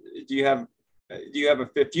 is, do you have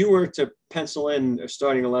if you were to pencil in a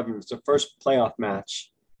starting 11, it's the first playoff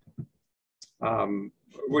match.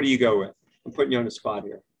 What do you go with? I'm putting you on the spot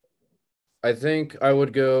here. I think I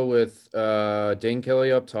would go with Dane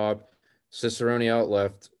Kelly up top, Cicerone out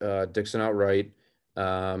left, Dixon out right,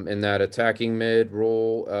 in that attacking mid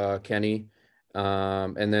role, Kenny.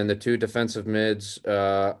 And then the two defensive mids,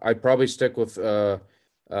 I'd probably stick with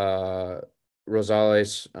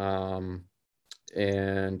Rosales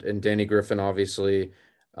and Danny Griffin, obviously.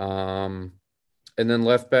 And then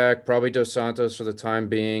left back, probably Dos Santos for the time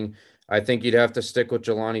being. I think you'd have to stick with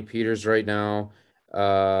Jelani Peters right now.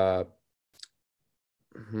 I'd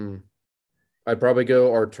probably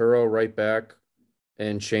go Arturo right back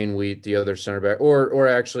and Shane Wheat, the other center back, or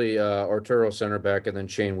actually Arturo center back and then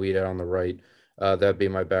Shane Wheat out on the right. That'd be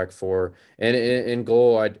my back four. And in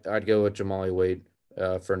goal, I'd go with Jamali Wade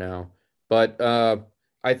for now. But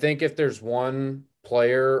I think if there's one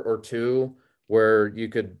player or two where you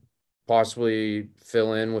could possibly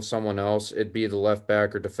fill in with someone else, it'd be the left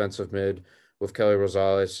back or defensive mid with Kelly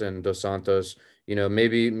Rosales and Dos Santos.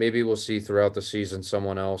 Maybe we'll see throughout the season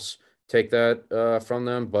someone else take that from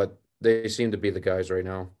them, but they seem to be the guys right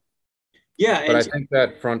now. Yeah, but I think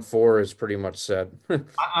that front four is pretty much set.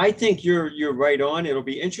 I think you're right on. It'll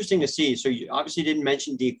be interesting to see. So you obviously didn't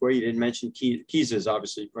mention Decoy, you didn't mention Keys is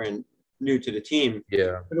obviously brand new to the team.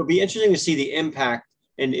 Yeah, it'll be interesting to see the impact,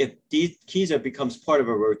 and if Kiza becomes part of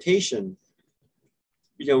a rotation,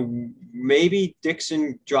 maybe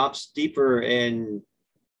Dixon drops deeper and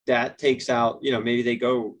that takes out. Maybe they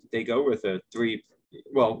go with a three.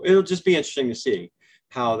 Well, it'll just be interesting to see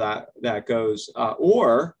how that goes.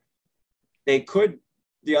 Or they could.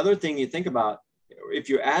 The other thing you think about, if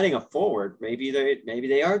you're adding a forward, maybe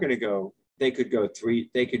they are going to go. They could go three.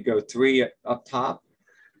 They could go three up top.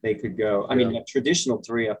 They could go. I mean, a traditional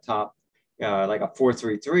three up top, like a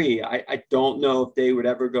 4-3-3. I don't know if they would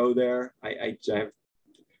ever go there.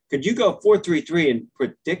 Could you go 4-3-3 and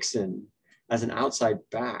put Dixon as an outside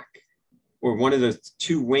back, or one of the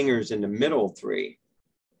two wingers in the middle three?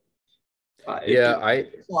 There's a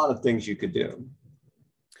lot of things you could do.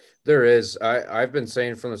 There is. I've been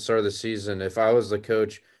saying from the start of the season, if I was the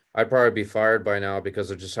coach, I'd probably be fired by now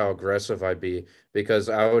because of just how aggressive I'd be, because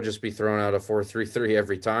I would just be throwing out a 4-3-3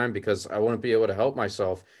 every time because I wouldn't be able to help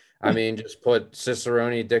myself. I mean, just put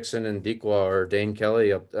Cicerone, Dixon, and Dequa or Dane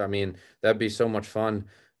Kelly up. I mean, that'd be so much fun.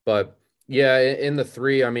 But yeah, in the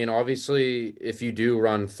three, I mean, obviously, if you do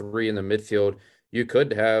run three in the midfield, you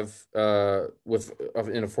could have in a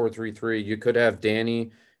 4-3-3, you could have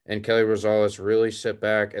Danny and Kelly Rosales really sit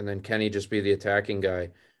back and then Kenny just be the attacking guy.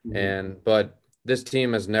 But this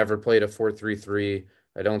team has never played a 4-3-3.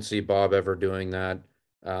 I don't see Bob ever doing that.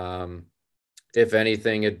 If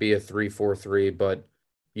anything, it'd be a 3-4-3, but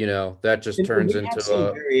that just turns into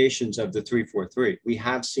variations of the 3-4-3. We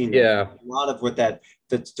have seen a lot of what the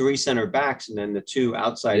three center backs and then the two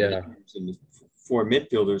outside midfielders and the four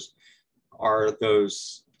midfielders are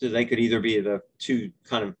those. They could either be the two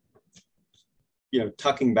kind of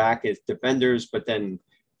tucking back as defenders, but then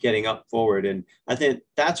getting up forward. And I think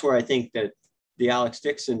that's where I think that the Alex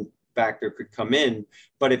Dixon factor could come in.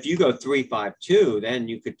 But if you go 3-5-2, then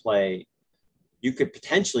you could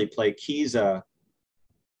potentially play Kiza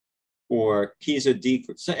or Kiza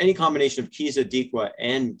Dikwa, so any combination of Kiza Dikwa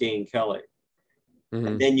and Dane Kelly.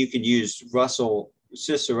 And then you could use Russell,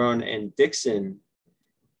 Cicerone, and Dixon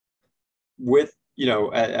with,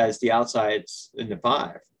 as the outsides in the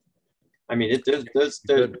five. I mean,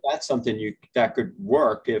 that's something that could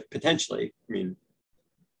work if potentially. I mean,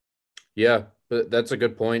 yeah, but that's a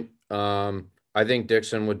good point. I think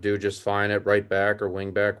Dixon would do just fine at right back or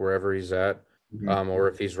wing back, wherever he's at, or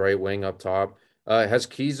if he's right wing up top. Has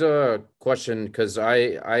Kiza, question, because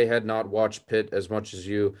I had not watched Pitt as much as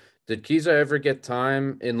you. Did Kiza ever get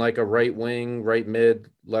time in like a right wing, right mid,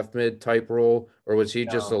 left mid type role, or was he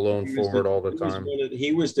just a lone forward all the time?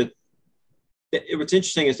 What's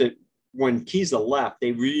interesting is that when Kiza left,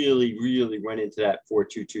 they really, really went into that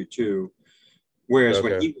 4-2-2-2. Whereas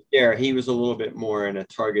when he was there, he was a little bit more in a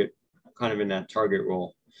target, kind of in that target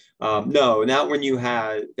role. No, not when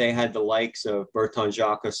they had the likes of Bertrand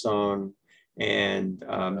Jacquesson and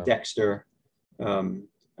Dexter,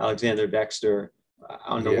 Alexander Dexter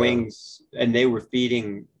on the wings, and they were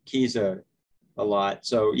feeding Kiza a lot.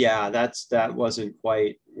 So that wasn't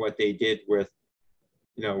quite what they did with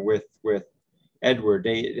Edward.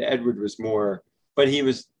 Edward was more, but he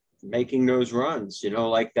was making those runs,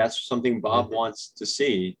 like that's something Bob wants to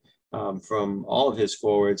see from all of his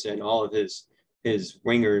forwards and all of his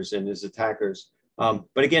wingers and his attackers. But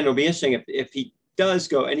again, it'll be interesting if he does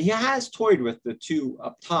go, and he has toyed with the two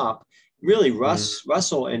up top. Really,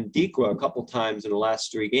 Russell and Dikwa a couple times in the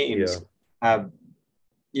last three games have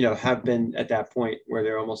been at that point where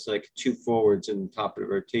they're almost like two forwards in the top of the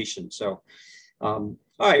rotation. So, all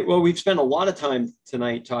right, well, we've spent a lot of time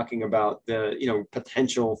tonight talking about the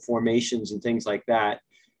potential formations and things like that.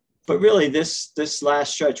 But really, this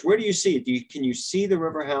last stretch, where do you see it? Can you see the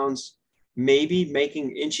Riverhounds maybe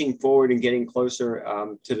inching forward and getting closer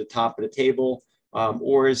to the top of the table?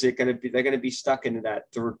 Or is it they're going to be stuck into that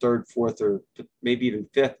third, fourth, or maybe even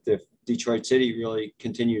fifth if Detroit City really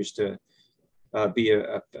continues to be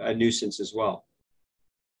a nuisance as well?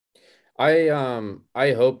 I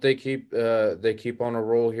hope they keep on a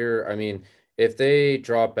roll here. I mean, if they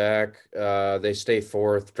drop back, they stay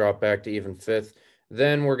fourth, drop back to even fifth,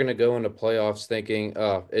 then we're going to go into playoffs thinking,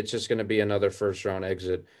 it's just going to be another first round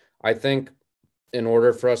exit. I think in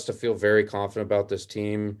order for us to feel very confident about this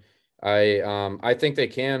team, I think they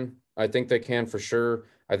can. I think they can for sure.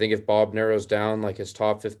 I think if Bob narrows down like his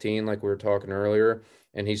top 15, like we were talking earlier,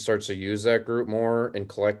 and he starts to use that group more and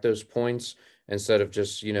collect those points instead of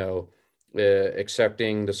just,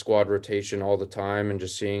 accepting the squad rotation all the time and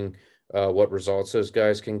just seeing what results those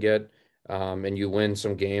guys can get. And you win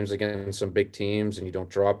some games against some big teams and you don't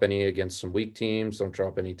drop any against some weak teams, don't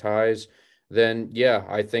drop any ties, then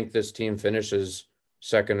I think this team finishes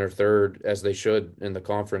second or third as they should in the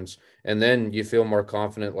conference. And then you feel more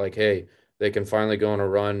confident, like, hey, they can finally go on a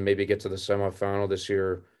run, maybe get to the semifinal this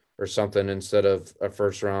year or something instead of a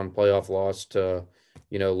first round playoff loss to,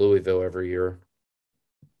 Louisville every year.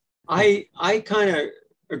 I kind of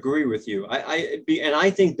agree with you. I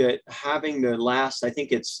think that having I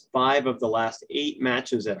think it's 5 of the last 8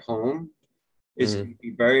 matches at home is going to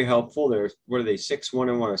be very helpful. There's, what are they,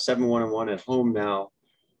 6-1-1 or 7-1-1 at home now?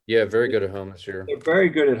 Yeah, very good at home this year. They're very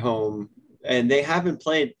good at home, and they haven't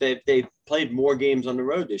played. They've played more games on the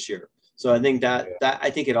road this year. So I think that I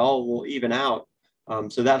think it all will even out.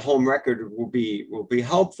 So that home record will be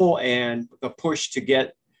helpful, and a push to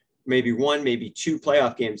get maybe 1, maybe 2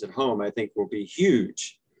 playoff games at home, I think will be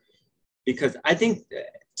huge, because I think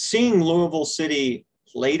seeing Louisville City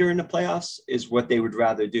later in the playoffs is what they would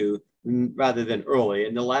rather do rather than early.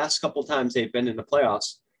 And the last couple of times they've been in the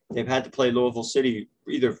playoffs, they've had to play Louisville City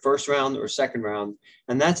either first round or second round,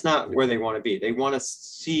 and that's not where they want to be. They want to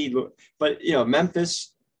see, but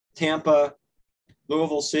Memphis, Tampa,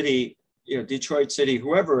 Louisville City, Detroit City,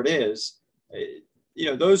 whoever it is,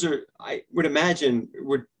 those are, I would imagine,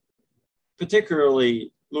 would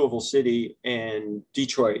particularly Louisville City and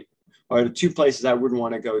Detroit are the two places I wouldn't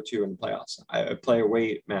want to go to in the playoffs. I play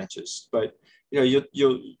away matches, but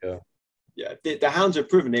you'll yeah, the Hounds have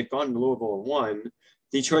proven they've gone to Louisville and won.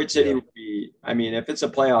 Detroit City would be, I mean, if it's a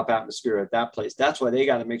playoff atmosphere at that place, that's why they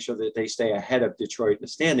got to make sure that they stay ahead of Detroit in the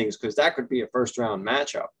standings, because that could be a first round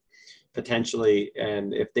matchup potentially.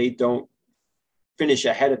 And if they don't finish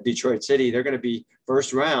ahead of Detroit City, they're going to be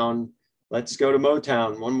first round. Let's go to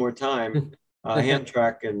Motown one more time,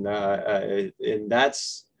 Hamtramck, and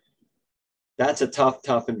that's a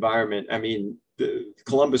tough environment. I mean, the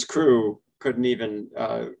Columbus Crew couldn't even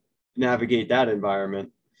navigate that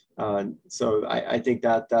environment. So I think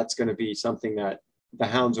that's going to be something that the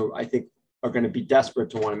Hounds I think are going to be desperate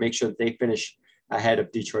to want to make sure that they finish ahead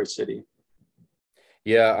of Detroit City.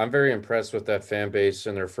 Yeah, I'm very impressed with that fan base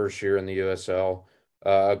in their first year in the USL.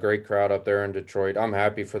 A great crowd up there in Detroit. I'm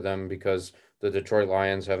happy for them because the Detroit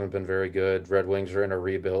Lions haven't been very good. Red Wings are in a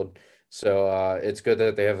rebuild. So it's good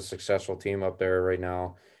that they have a successful team up there right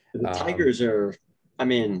now. The Tigers are, I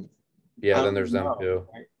mean, yeah, I then there's them too.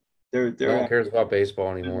 right? No one cares about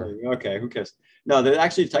baseball anymore. Okay, who cares? No, they're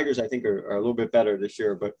actually Tigers. I think are a little bit better this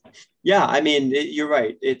year, but yeah, I mean, you're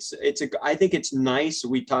right. I think it's nice.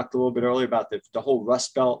 We talked a little bit earlier about the whole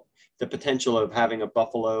Rust Belt, the potential of having a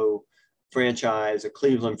Buffalo franchise, a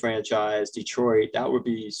Cleveland franchise, Detroit. That would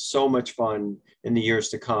be so much fun in the years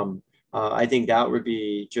to come. I think that would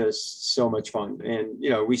be just so much fun, and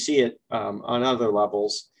we see it on other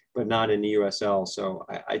levels, but not in the USL. So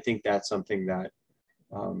I think that's something that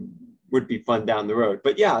would be fun down the road.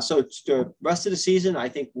 But yeah, so the rest of the season, I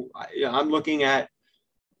think I'm looking at,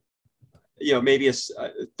 maybe a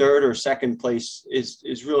third or second place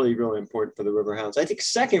is really, really important for the Riverhounds. I think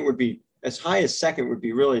second would be, as high as second would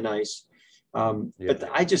be really nice. But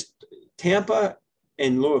Tampa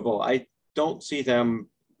and Louisville, I don't see them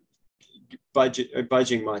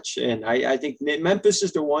budging much. And I think Memphis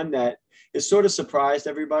is the one that has sort of surprised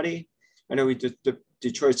everybody. I know the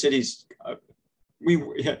Detroit City's,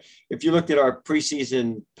 if you looked at our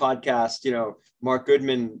preseason podcast, Mark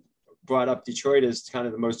Goodman brought up Detroit as kind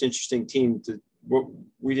of the most interesting team.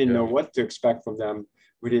 We didn't know what to expect from them.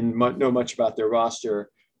 We didn't know much about their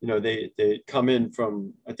roster. They come in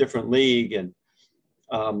from a different league, and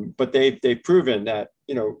but they've proven that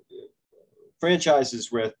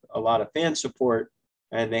franchises with a lot of fan support,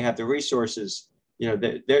 and they have the resources.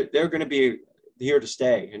 They're going to be here to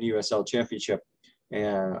stay in the USL Championship.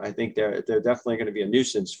 And I think they're definitely going to be a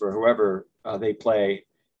nuisance for whoever they play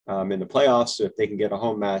in the playoffs, if they can get a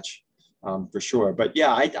home match, for sure. But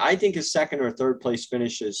yeah, I think a second or third place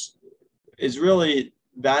finish is really,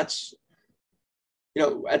 that's,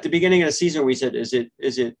 at the beginning of the season we said, is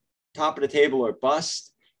it top of the table or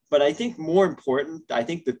bust? But I think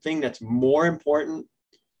the thing that's more important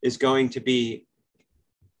is going to be,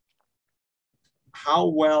 how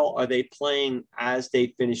well are they playing as they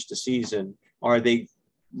finish the season? Are they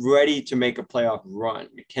ready to make a playoff run?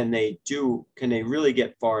 Can they really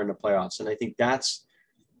get far in the playoffs? And I think that's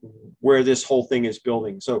where this whole thing is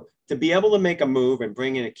building. So to be able to make a move and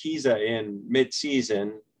bring in Akiza in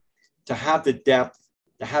mid-season, to have the depth,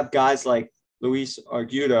 to have guys like Luis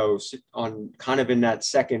Argudo on kind of in that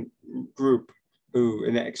second group, who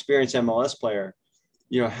an experienced MLS player,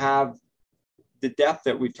 have the depth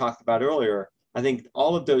that we've talked about earlier. I think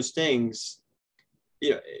all of those things,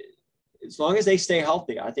 as long as they stay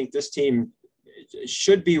healthy, I think this team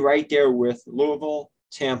should be right there with Louisville,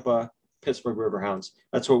 Tampa, Pittsburgh Riverhounds.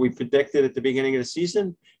 That's what we predicted at the beginning of the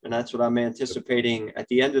season, and that's what I'm anticipating at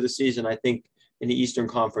the end of the season. I think in the Eastern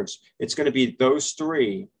Conference, it's going to be those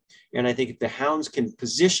three, and I think if the Hounds can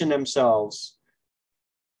position themselves,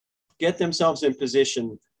 get themselves in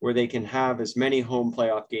position where they can have as many home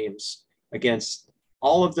playoff games against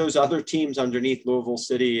all of those other teams underneath Louisville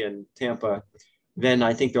City and Tampa, then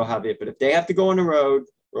I think they'll have it. But if they have to go on the road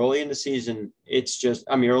early in the season,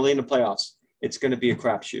 early in the playoffs, it's going to be a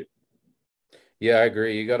crapshoot. Yeah, I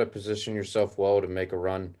agree. You got to position yourself well to make a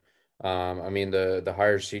run. The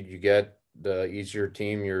higher seed you get, the easier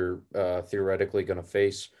team you're theoretically going to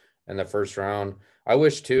face in the first round. I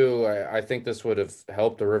wish too, I think this would have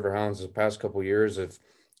helped the Riverhounds the past couple of years if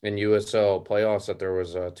in USL playoffs that there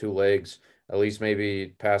was 2 legs, at least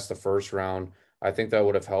maybe past the first round. I think that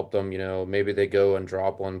would have helped them. Maybe they go and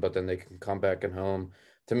drop one, but then they can come back and home.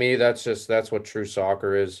 To me, that's what true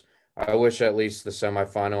soccer is. I wish at least the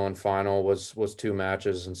semifinal and final was 2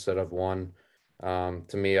 matches instead of 1.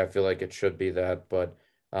 To me, I feel like it should be that, but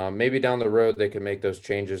maybe down the road they can make those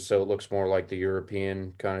changes so it looks more like the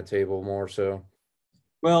European kind of table more so.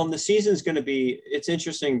 Well, the season's going to be, it's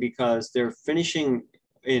interesting because they're finishing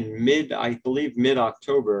in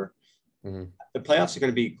mid-October. Mm-hmm. The playoffs are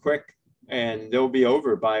going to be quick. and they'll be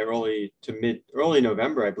over by early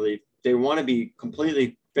November, I believe. They want to be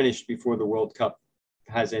completely finished before the World Cup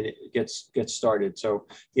gets started. So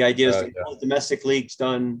the idea is to get all domestic leagues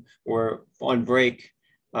done or on break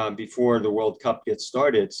before the World Cup gets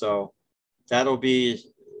started. So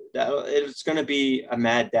it's going to be a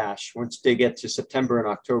mad dash once they get to September and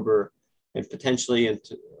October, and potentially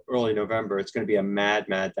into early November. It's going to be a mad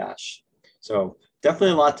dash. So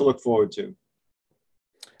definitely a lot to look forward to.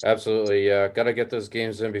 Absolutely. Yeah. Got to get those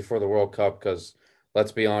games in before the World Cup, because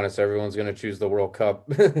let's be honest, everyone's going to choose the World Cup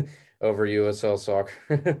over USL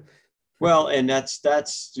soccer. Well, and that's,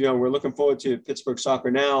 we're looking forward to Pittsburgh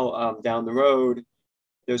soccer now. Down the road,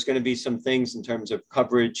 there's going to be some things in terms of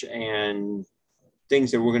coverage and things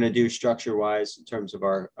that we're going to do structure wise in terms of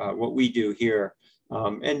our, what we do here,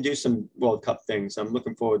 and do some World Cup things. I'm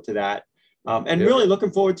looking forward to that. Really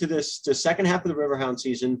looking forward to the second half of the Riverhound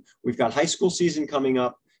season. We've got high school season coming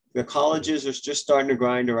up. The colleges are just starting to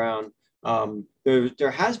grind around.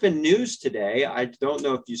 There has been news today. I don't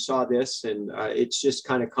know if you saw this, and it's just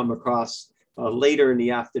kind of come across later in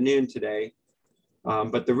the afternoon today.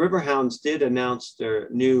 But the Riverhounds did announce their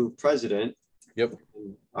new president. Yep.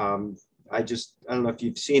 I don't know if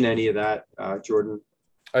you've seen any of that, Jordan.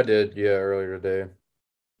 I did, yeah, earlier today.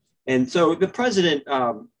 And so the president,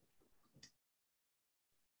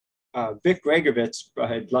 Vic Gregovitz,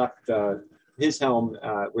 had left his helm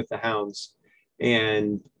with the Hounds.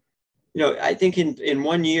 And, I think in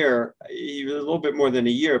 1 year, he was a little bit more than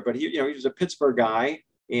a year, but he was a Pittsburgh guy,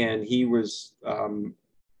 and he was,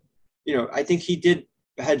 I think he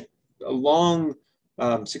had a long,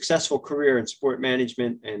 successful career in sport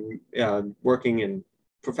management and working in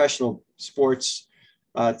professional sports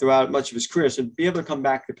throughout much of his career. So to be able to come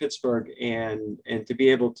back to Pittsburgh and to be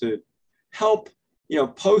able to help,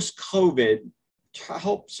 post-COVID,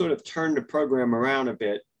 help sort of turn the program around a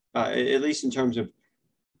bit, at least in terms of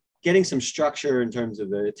getting some structure in terms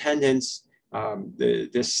of the attendance,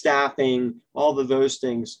 the staffing, all of those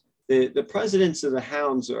things. The presidents of the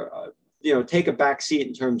Hounds are, take a back seat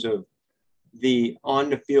in terms of the on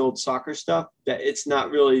the field soccer stuff. That it's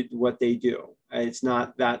not really what they do. It's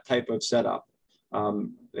not that type of setup.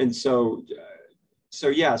 And so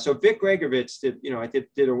Vic Gregovitz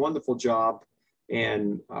did a wonderful job.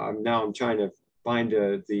 And now I'm trying to find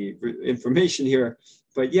the information here.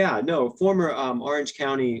 But former Orange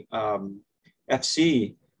County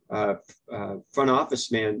FC front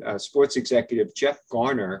office man, sports executive Jeff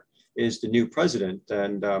Garner is the new president.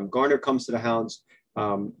 And Garner comes to the Hounds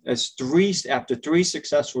after three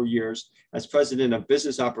successful years as president of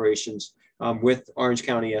business operations with Orange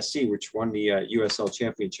County SC, which won the USL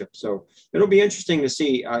Championship. So it'll be interesting to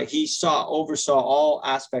see. He oversaw all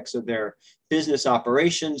aspects of their business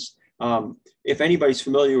operations. If anybody's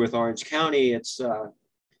familiar with Orange County, it's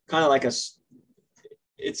kind of like a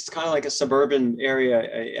suburban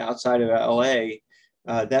area outside of LA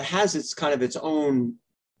that has its own.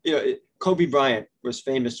 Kobe Bryant was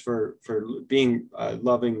famous for being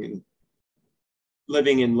loving and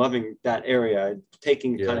living and loving that area,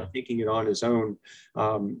 taking it on his own.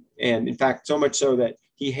 And in fact, so much so that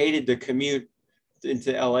he hated the commute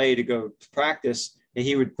into LA to go to practice. And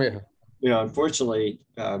he would, unfortunately,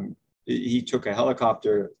 he took a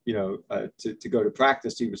helicopter, to go to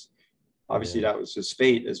practice. He was obviously that was his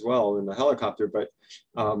fate as well in the helicopter, but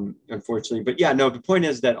unfortunately, the point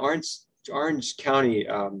is that Orange County,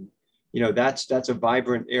 that's a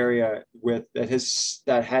vibrant area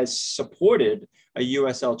that has supported a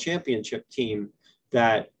USL Championship team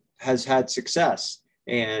that has had success.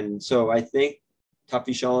 And so I think Tuffy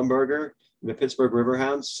Schellenberger and the Pittsburgh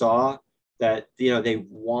Riverhounds saw that, they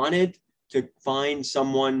wanted to find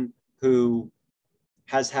someone who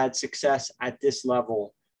has had success at this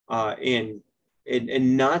level, and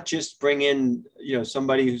not just bring in,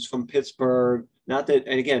 somebody who's from Pittsburgh. Not that,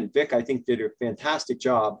 and again, Vic, I think, did a fantastic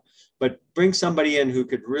job, but bring somebody in who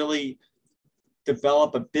could really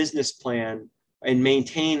develop a business plan and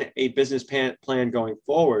maintain a business plan going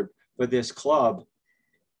forward for this club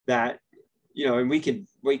that, and we could,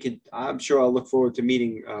 I'm sure I'll look forward to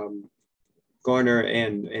meeting Garner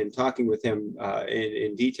and talking with him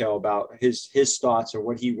in detail about his thoughts and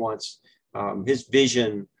what he wants, his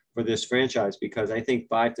vision for this franchise, because I think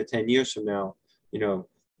 5 to 10 years from now,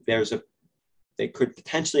 they could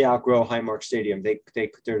potentially outgrow Highmark Stadium.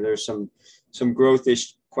 There's some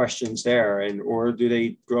growth-ish questions there, or do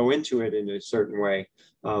they grow into it in a certain way?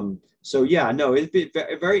 It'd be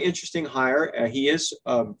a very interesting hire. He is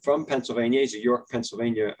from Pennsylvania. He's a York,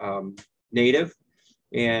 Pennsylvania native,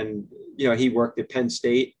 and he worked at Penn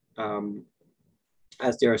State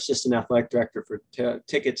as their assistant athletic director for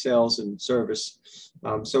ticket sales and service.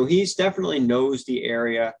 So he's definitely knows the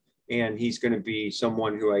area, and he's going to be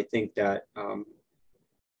someone who I think that,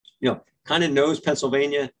 kind of knows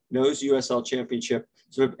Pennsylvania, knows USL Championship.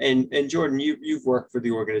 So, and Jordan, you've worked for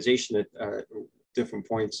the organization at different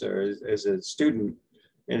points as a student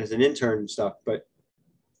and as an intern and stuff, but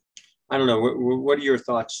I don't know, what are your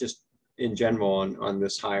thoughts just in general on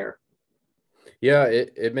this hire? Yeah,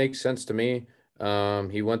 it makes sense to me.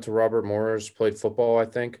 He went to Robert Morris, played football, I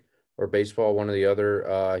think, or baseball, one or the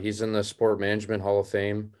other. He's in the Sport Management Hall of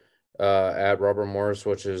Fame at Robert Morris,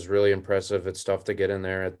 which is really impressive. It's tough to get in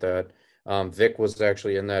there at that. Vic was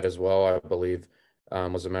actually in that as well, I believe,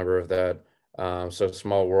 was a member of that. So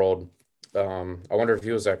small world. I wonder if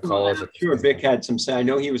he was at college. Well, I'm sure Vic had some say. I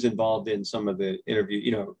know he was involved in some of the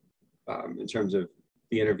interview, in terms of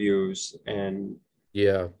the interviews and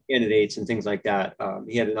candidates and things like that.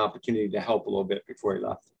 He had an opportunity to help a little bit before he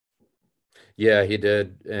left. Yeah, he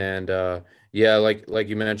did. And like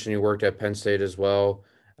you mentioned, he worked at Penn State as well.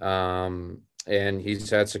 And he's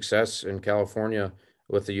had success in California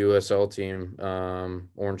with the USL team,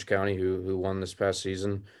 Orange County, who won this past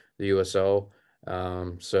season, the USL.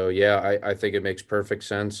 So yeah, I think it makes perfect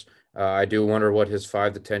sense. I do wonder what his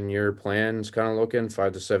 5 to 10 year plan is kind of looking,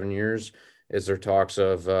 5 to 7 years. Is there talks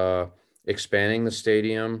of expanding the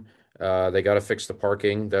stadium? They got to fix the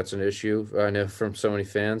parking. That's an issue, I know, from so many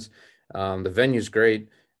fans. The venue's great.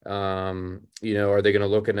 Are they going to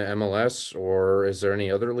look into MLS, or is there any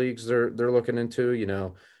other leagues they're looking into?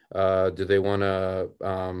 Do they want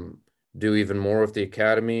to do even more with the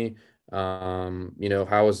academy?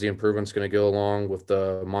 How is the improvements going to go along with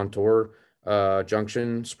the Montour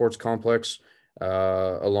Junction Sports Complex,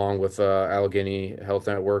 along with Allegheny Health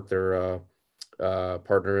Network, their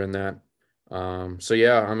partner in that. So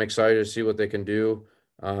yeah, I'm excited to see what they can do.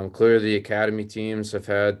 Clearly, the academy teams have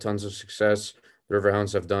had tons of success. The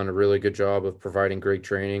Riverhounds have done a really good job of providing great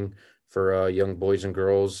training for young boys and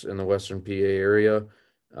girls in the Western PA area.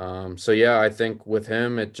 So yeah, I think with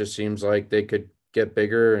him, it just seems like they could get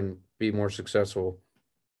bigger and be more successful.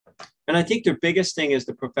 And I think their biggest thing is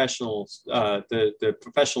the professionals. The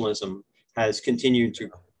professionalism has continued to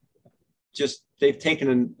they've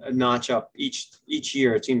taken a notch up each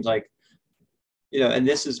year. It seems like, and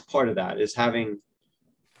this is part of that, is having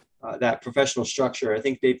that professional structure. I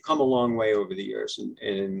think they've come a long way over the years,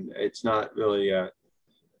 and it's not really, I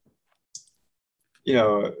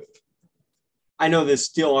know the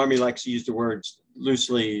Steel Army likes to use the words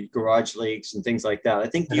loosely, garage leagues and things like that. I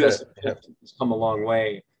think the U.S. has come a long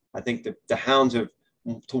way. I think the Hounds have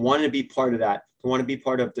to want to be part of that, to want to be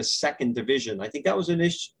part of the second division. I think that was an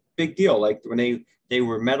big deal. Like when they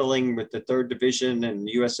were meddling with the third division and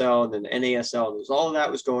USL and then NASL, and all of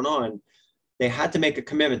that was going on. They had to make a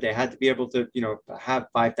commitment. They had to be able to, have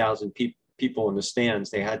 5,000 people in the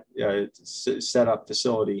stands. They had set up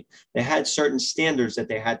facility. They had certain standards that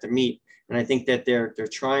they had to meet. And I think that they're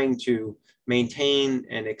trying to maintain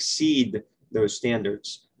and exceed those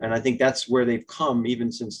standards. And I think that's where they've come,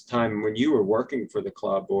 even since the time when you were working for the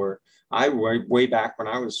club, or I way back when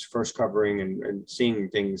I was first covering and seeing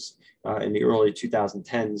things in the early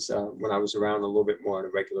 2010s, when I was around a little bit more on a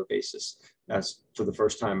regular basis. As for the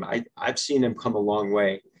first time, I've seen them come a long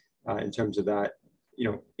way in terms of that,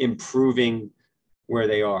 improving where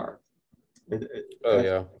they are. Oh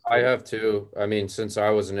yeah, I have too. I mean, since I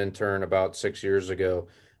was an intern about 6 years ago,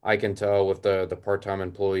 I can tell with the part-time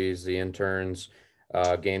employees, the interns,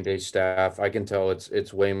 game day staff, I can tell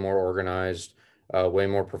it's way more organized, way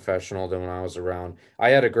more professional than when I was around. I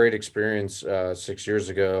had a great experience 6 years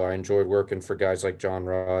ago. I enjoyed working for guys like John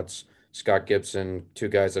Rotz, Scott Gibson, two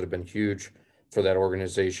guys that have been huge for that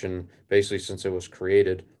organization basically since it was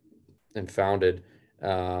created and founded.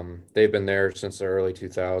 They've been there since the early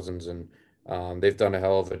 2000s, and they've done a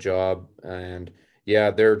hell of a job. And yeah,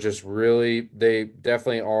 they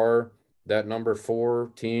definitely are that number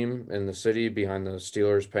 4 team in the city behind the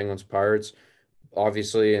Steelers, Penguins, Pirates,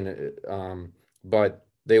 obviously. And but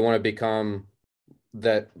they want to become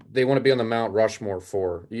that. They want to be on the Mount Rushmore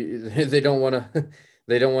for. They don't want to.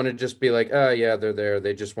 They don't want to just be like, oh yeah, they're there.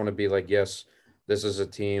 They just want to be like, yes, this is a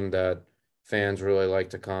team that fans really like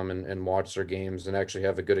to come and watch their games and actually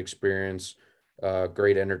have a good experience,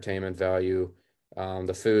 great entertainment value.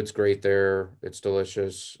 The food's great there. It's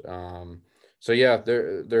delicious. So yeah,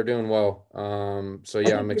 they're doing well. So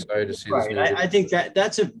yeah, I'm excited to see this. Right. I think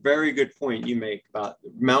that's a very good point you make about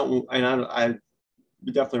Mountain. And I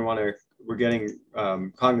definitely we're getting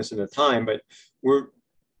cognizant of time, but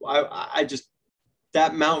I just,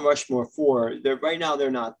 that Mount Rushmore 4, right now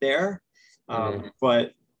they're not there.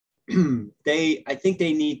 But I think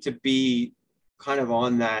they need to be kind of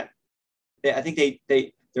on that. I think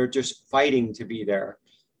they're just fighting to be there,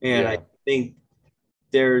 and I think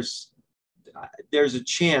there's a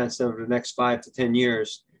chance that over the next 5 to 10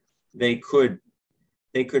 years they could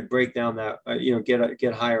break down that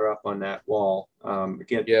get higher up on that wall.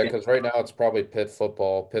 Because right now it's probably Pitt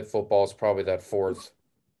football. Pitt football is probably that fourth.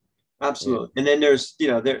 Absolutely, and then there's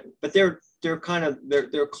they're kind of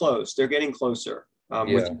they're close. They're getting closer.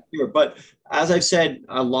 But as I've said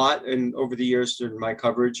a lot and over the years during my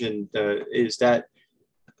coverage, and is that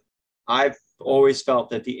I've always felt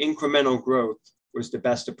that the incremental growth was the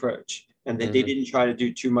best approach, and that they didn't try to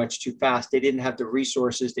do too much too fast. They didn't have the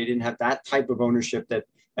resources. They didn't have that type of ownership that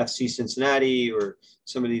FC Cincinnati or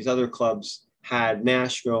some of these other clubs had.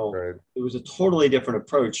 Nashville. Right. It was a totally different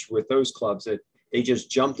approach with those clubs that they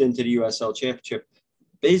just jumped into the USL Championship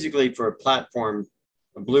basically for a platform,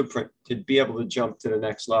 a blueprint to be able to jump to the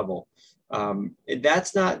next level.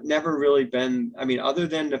 That's never really been, I mean, other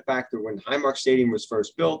than the fact that when Highmark Stadium was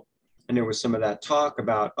first built and there was some of that talk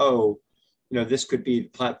about, this could be the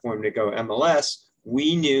platform to go MLS,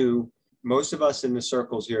 we knew, most of us in the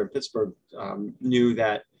circles here in Pittsburgh knew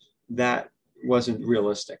that wasn't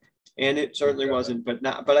realistic. And it certainly wasn't,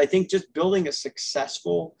 but I think just building a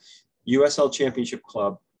successful USL Championship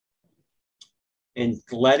club and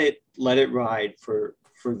let it ride for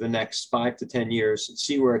the next 5 to 10 years and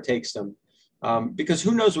see where it takes them. Because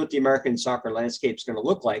who knows what the American soccer landscape is going to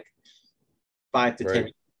look like 5 to 10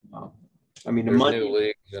 years from now. I mean, the money, new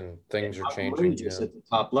leagues and things are changing just at the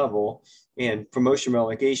top level, and promotion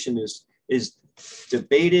relegation is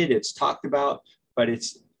debated. It's talked about, but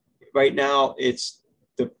it's right now it's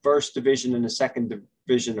the first division and the second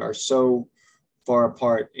division are so far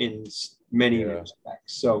apart in many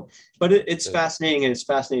respects. So, but it's fascinating, and it's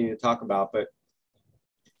fascinating to talk about. But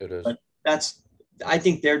it is. But I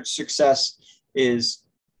think their success is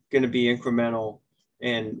going to be incremental,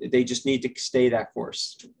 and they just need to stay that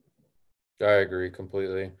course. I agree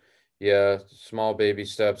completely. Yeah, small baby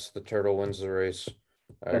steps. The turtle wins the race.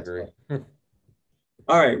 I agree. Right.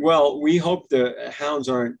 All right. Well, we hope the Hounds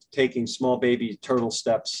aren't taking small baby turtle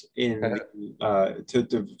steps in to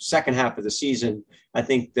the second half of the season. I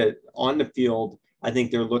think that on the field, I think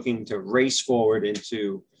they're looking to race forward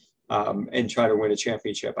into and try to win a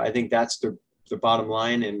championship. I think that's the bottom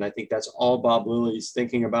line, and I think that's all Bob Lilly's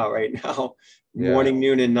thinking about right now, morning,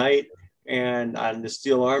 noon, and night. And the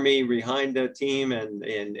Steel Army behind the team, and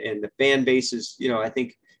the fan bases.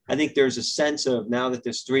 I think there's a sense of, now that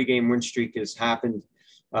this 3-game win streak has happened,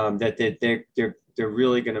 that they're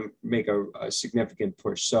really going to make a significant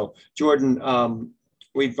push. So Jordan,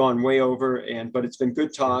 we've gone way over, but it's been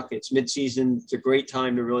good talk. It's midseason. It's a great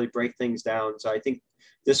time to really break things down. So I think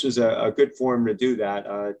this was a good forum to do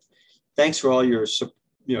that. Thanks for all your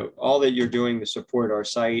all that you're doing to support our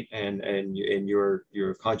site and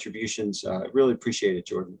your contributions. Really appreciate it,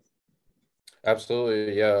 Jordan.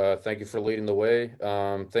 Absolutely. Yeah. Thank you for leading the way.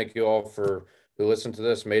 Thank you all who listened to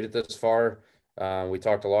this, made it this far. We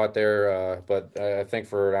talked a lot there, but I think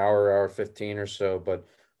for an hour 15 or so, but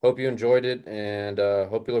hope you enjoyed it, and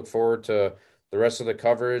hope you look forward to the rest of the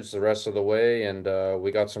coverage, the rest of the way. And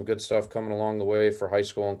we got some good stuff coming along the way for high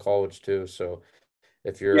school and college too. So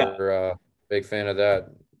if you're big fan of that,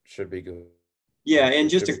 should be good. Yeah, and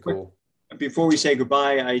just a quick, before we say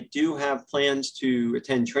goodbye, I do have plans to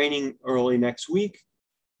attend training early next week.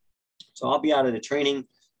 So I'll be out of the training.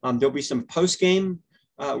 There'll be some post-game.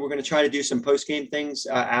 We're going to try to do some post-game things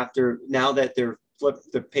now that they're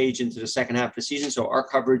flipped the page into the second half of the season. So our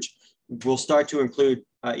coverage will start to include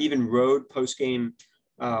even road post-game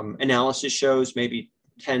analysis shows, maybe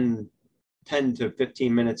 10 to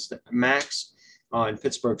 15 minutes max on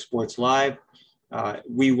Pittsburgh Sports Live.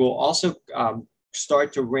 We will also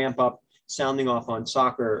start to ramp up sounding off on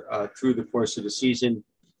soccer through the course of the season,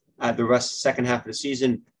 the second half of the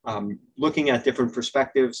season, looking at different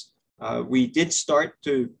perspectives. We did start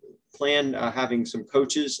to plan having some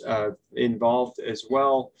coaches involved as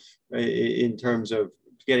well in terms of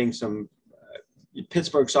getting some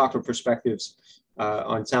Pittsburgh soccer perspectives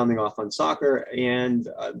on sounding off on soccer, and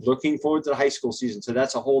looking forward to the high school season. So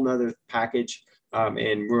that's a whole nother package.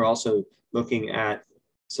 And we're also looking at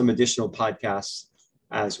some additional podcasts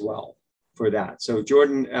as well for that. So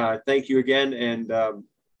Jordan, thank you again, and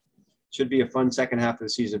should be a fun second half of the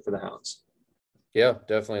season for the Hounds. Yeah,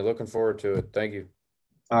 definitely looking forward to it. Thank you.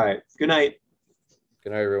 All right. Good night.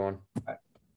 Good night, everyone. Bye.